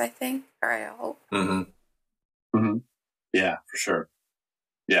minds, I think. Or I hope. Mm-hmm. Mm-hmm. Yeah, for sure.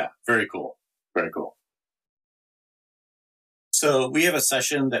 Yeah, very cool. Very cool. So we have a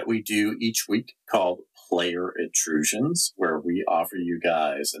session that we do each week called Player Intrusions, where we offer you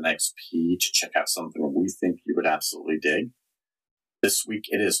guys an XP to check out something we think you would absolutely dig. This week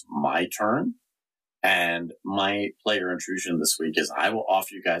it is my turn. And my player intrusion this week is I will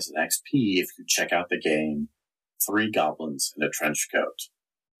offer you guys an XP if you check out the game 3 Goblins in a Trench Coat.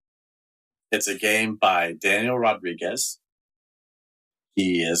 It's a game by Daniel Rodriguez.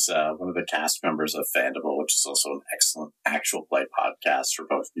 He is one of the cast members of Fandible, which is also an excellent actual play podcast for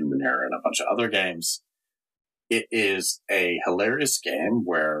both Numenera and a bunch of other games. It is a hilarious game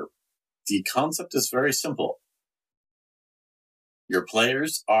where the concept is very simple. Your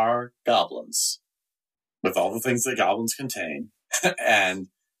players are goblins, with all the things that goblins contain, and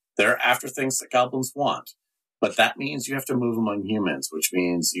they're after things that goblins want. But that means you have to move among humans, which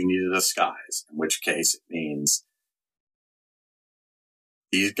means you need a disguise, in which case it means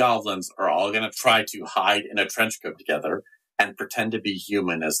these goblins are all going to try to hide in a trench coat together and pretend to be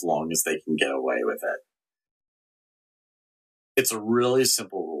human as long as they can get away with it. It's a really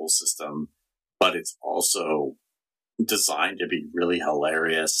simple rule system, but it's also designed to be really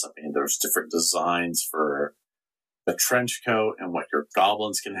hilarious. I mean, there's different designs for the trench coat and what your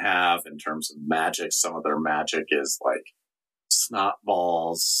goblins can have in terms of magic. Some of their magic is like snot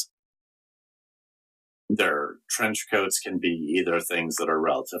balls. Their trench coats can be either things that are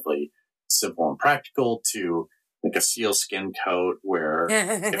relatively simple and practical to like a seal skin coat where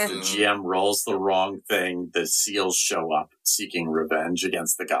if the GM rolls the wrong thing, the seals show up seeking revenge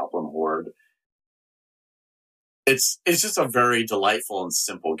against the goblin horde. It's just a very delightful and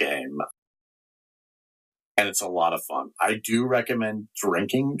simple game. And it's a lot of fun. I do recommend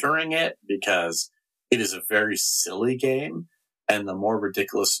drinking during it because it is a very silly game. And the more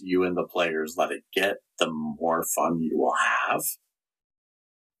ridiculous you and the players let it get, the more fun you will have.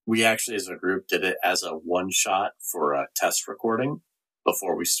 We actually, as a group, did it as a one-shot for a test recording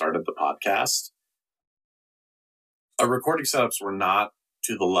before we started the podcast. Our recording setups were not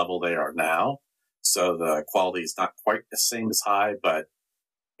to the level they are now, so the quality is not quite the same as high, but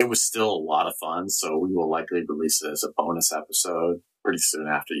it was still a lot of fun, so we will likely release it as a bonus episode pretty soon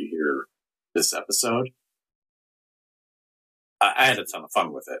after you hear this episode. I had a ton of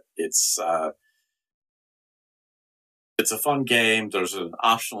fun with it. It's a fun game. There's an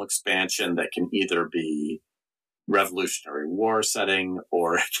optional expansion that can either be Revolutionary War setting,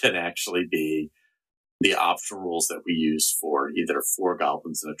 or it can actually be the optional rules that we use for either 4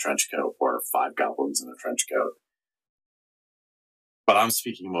 goblins in a trench coat or 5 goblins in a trench coat. But I'm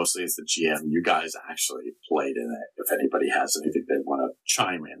speaking mostly as the GM. You guys actually played in it. If anybody has anything they want to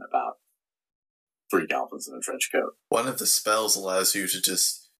chime in about 3 goblins in a trench coat. One of the spells allows you to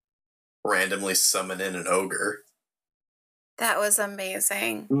just randomly summon in an ogre. That was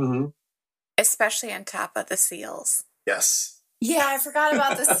amazing. Mm-hmm. Especially on top of the seals. Yes. Yeah, I forgot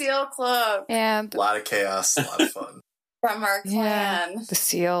about the seal club And A lot of chaos, a lot of fun. from our clan. the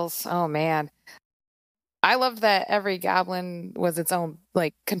seals. Oh man. I loved that every goblin was its own,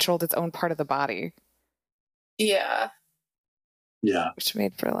 like, controlled its own part of the body, Yeah. Yeah. which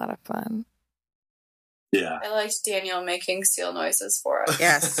made for a lot of fun. Yeah. I liked Daniel making seal noises for us.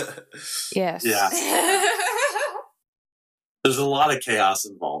 Yes. Yes. Yeah. There's a lot of chaos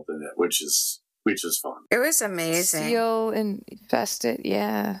involved in it, which is fun. It was amazing. Seal infested.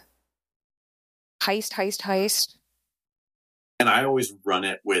 Yeah. Heist. And I always run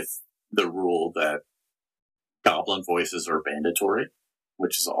it with the rule that goblin voices are mandatory,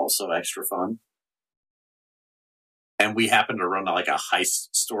 which is also extra fun. And we happened to run like a heist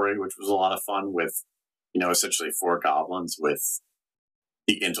story, which was a lot of fun with, essentially 4 goblins with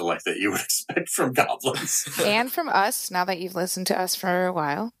the intellect that you would expect from goblins. And from us, now that you've listened to us for a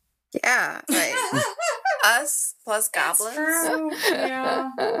while. Yeah, right. Us plus goblins. True. Yeah.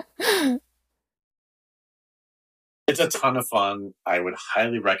 It's a ton of fun. I would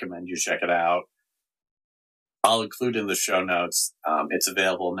highly recommend you check it out. I'll include in the show notes. It's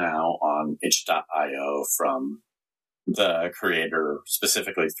available now on itch.io from the creator,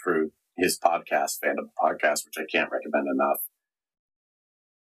 specifically through his podcast, Fandom Podcast, which I can't recommend enough.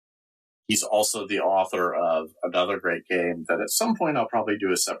 He's also the author of another great game that at some point I'll probably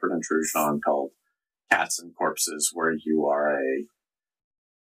do a separate intrusion on called Cats and Corpses, where you are a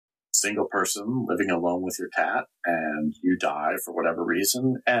single person living alone with your cat and you die for whatever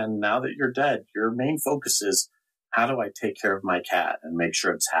reason. And now that you're dead, your main focus is, how do I take care of my cat and make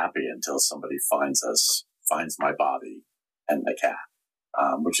sure it's happy until somebody finds my body and the cat,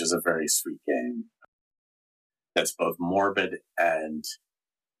 which is a very sweet game. That's both morbid and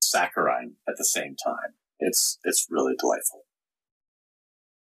saccharine at the same time. It's really delightful.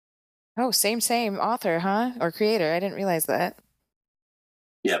 Oh, same author, huh? Or creator. I didn't realize that.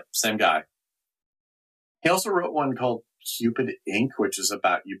 Yep, same guy. He also wrote one called Cupid Inc., which is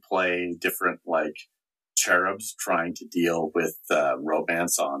about you play different like cherubs trying to deal with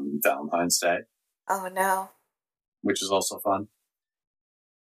romance on Valentine's Day, Oh no. which is also fun.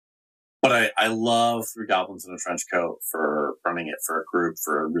 But I love 3 Goblins in a Trench Coat for running it for a group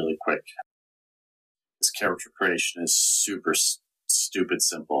for a really quick. This character creation is super stupid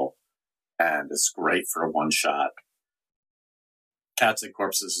simple, and it's great for a one-shot. Cats and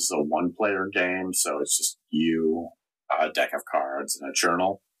Corpses is a 1-player game, so it's just you, a deck of cards, and a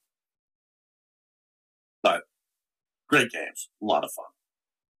journal. But great games, a lot of fun.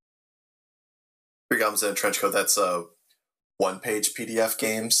 3 Goblins in a Trench Coat, that's a 1-page PDF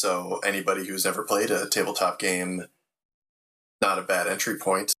game, so anybody who's never played a tabletop game, not a bad entry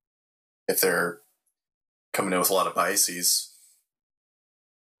point if they're coming in with a lot of biases.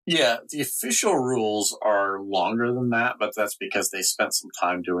 Yeah, the official rules are longer than that, but that's because they spent some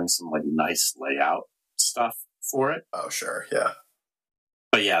time doing some like nice layout stuff for it. Oh, sure, yeah.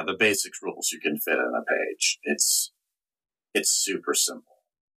 But yeah, the basic rules you can fit in a page. It's super simple.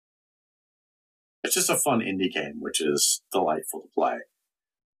 It's just a fun indie game, which is delightful to play.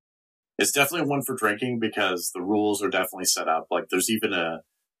 It's definitely one for drinking because the rules are definitely set up. Like, there's even a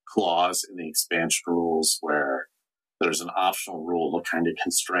clause in the expansion rules where there's an optional rule to kind of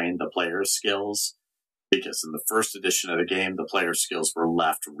constrain the player's skills. Because in the first edition of the game, the player skills were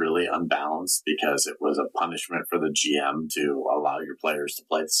left really unbalanced because it was a punishment for the GM to allow your players to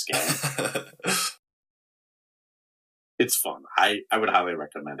play this game. It's fun. I would highly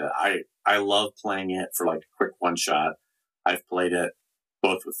recommend it. I love playing it for like a quick one shot. I've played it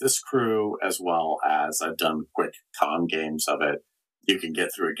both with this crew as well as I've done quick con games of it. You can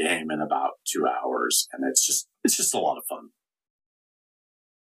get through a game in about 2 hours, and it's just a lot of fun.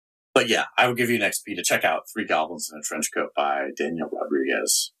 But yeah, I would give you an XP to check out Three Goblins in a Trench Coat by Daniel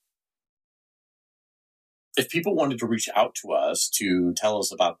Rodriguez. If people wanted to reach out to us to tell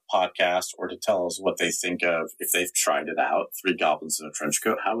us about the podcast or to tell us what they think of, if they've tried it out, Three Goblins in a Trench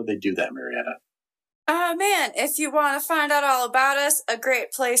Coat, how would they do that, Marietta? Man, if you want to find out all about us, a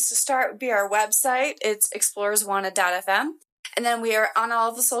great place to start would be our website. It's explorerswanted.fm. And then we are on all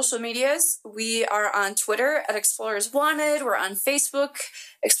of the social medias. We are on Twitter at Explorers Wanted. We're on Facebook,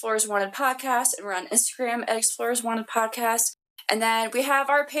 Explorers Wanted Podcast. And we're on Instagram at Explorers Wanted Podcast. And then we have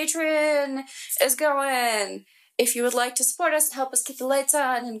our Patreon is going. If you would like to support us and help us keep the lights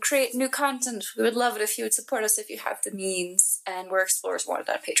on and create new content, we would love it if you would support us if you have the means. And we're Explorers Wanted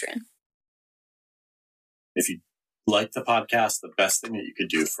on Patreon. If you like the podcast, the best thing that you could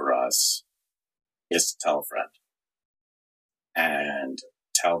do for us is to tell a friend. And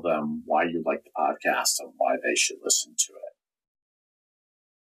tell them why you like the podcast and why they should listen to it.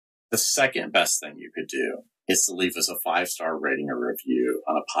 The second best thing you could do is to leave us a 5-star rating or review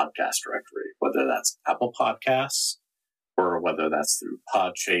on a podcast directory, whether that's Apple Podcasts or whether that's through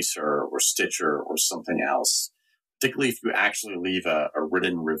Podchaser or Stitcher or something else. Particularly if you actually leave a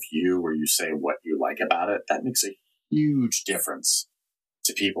written review where you say what you like about it, that makes a huge difference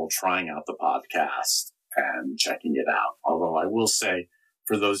to people trying out the podcast and checking it out. Although I will say,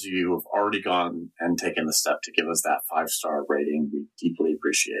 for those of you who have already gone and taken the step to give us that 5-star rating, we deeply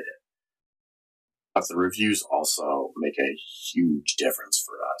appreciate it. But the reviews also make a huge difference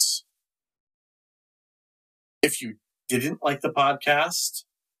for us. If you didn't like the podcast,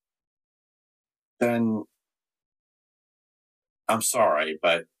 then I'm sorry,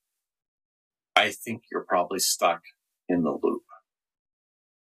 but I think you're probably stuck in the loop.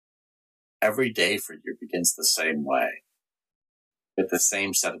 Every day for you begins the same way, with the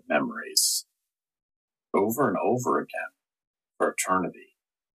same set of memories, over and over again, for eternity,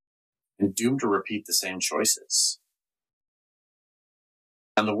 and doomed to repeat the same choices.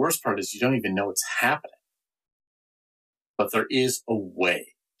 And the worst part is you don't even know what's happening. But there is a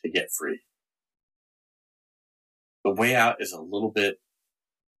way to get free. The way out is a little bit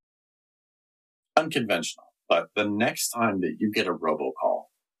unconventional, but the next time that you get a robocall,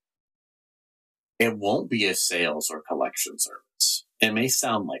 it won't be a sales or collection service. It may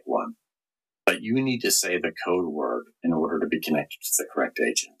sound like one, but you need to say the code word in order to be connected to the correct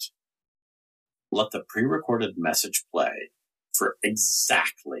agent. Let the pre-recorded message play for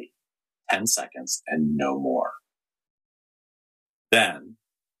exactly 10 seconds and no more. Then,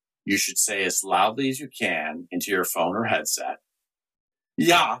 you should say as loudly as you can into your phone or headset,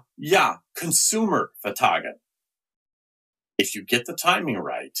 "Yeah, consumer Vertagen." If you get the timing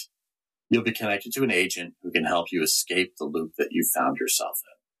right, you'll be connected to an agent who can help you escape the loop that you found yourself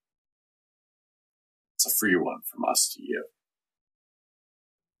in. It's a free one from us to you.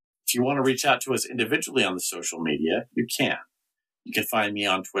 If you want to reach out to us individually on the social media, you can. You can find me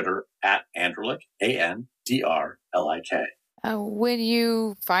on Twitter at Andrlik, ANDRLIK. When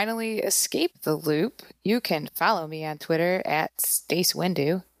you finally escape the loop, you can follow me on Twitter at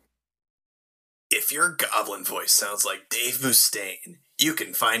StaceWindu. If your goblin voice sounds like Dave Mustaine, you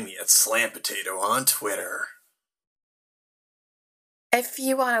can find me at Slam Potato on Twitter. If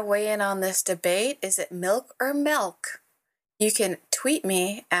you want to weigh in on this debate, is it milk or milk? You can tweet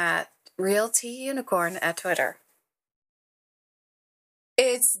me at RealTUnicorn at Twitter.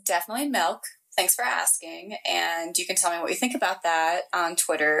 It's definitely milk. Thanks for asking. And you can tell me what you think about that on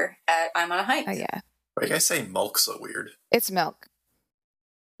Twitter at I'm on a Hike. Oh, yeah. Why do you guys say milk so weird? It's milk.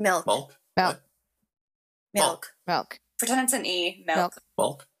 Milk. Milk? Milk. What? Milk. Milk. Pretend it's an E. Milk.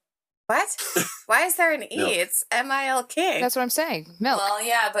 Milk? What? Why is there an E? Milk. It's M-I-L-K. That's what I'm saying. Milk. Well,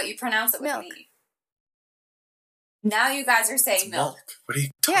 yeah, but you pronounce it with Milk. an E. Now you guys are saying It's milk. What are you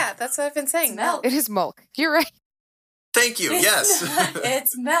talking Yeah, that's what I've been saying. It's Milk. It is milk. You're right. Thank you, yes.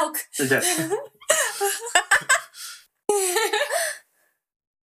 It's milk. Okay.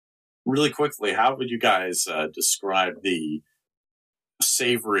 really quickly, how would you guys describe the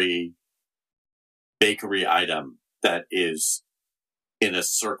savory bakery item that is in a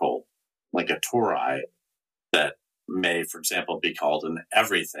circle, like a torai, that may, for example, be called an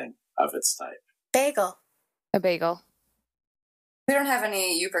everything of its type? Bagel. A bagel. We don't have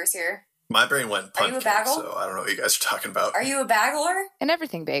any Yoopers here. My brain went Are you a pumpkin, bagel? so I don't know what you guys are talking about. Are you a bagler? An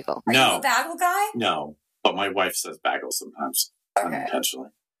everything bagel. Are No. you a bagel guy? No, but my wife says bagel sometimes, Okay. unintentionally.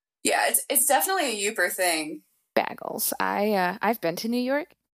 Yeah, it's definitely a Yooper thing. Bagels. I've been to New York.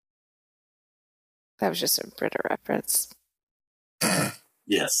 That was just a Brita reference.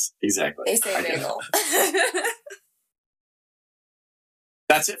 Yes, exactly. They say I get it. bagel.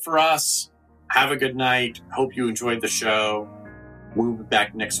 That's it for us. Have a good night. Hope you enjoyed the show. We'll be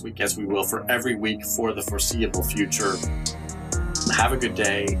back next week, as we will for every week for the foreseeable future. Have a good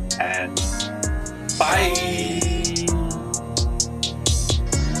day, and bye.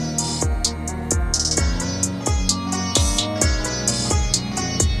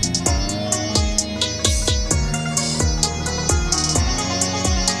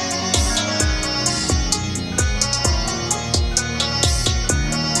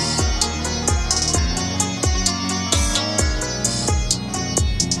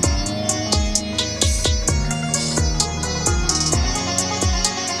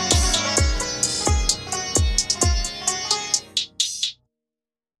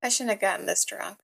 I shouldn't have gotten this drunk.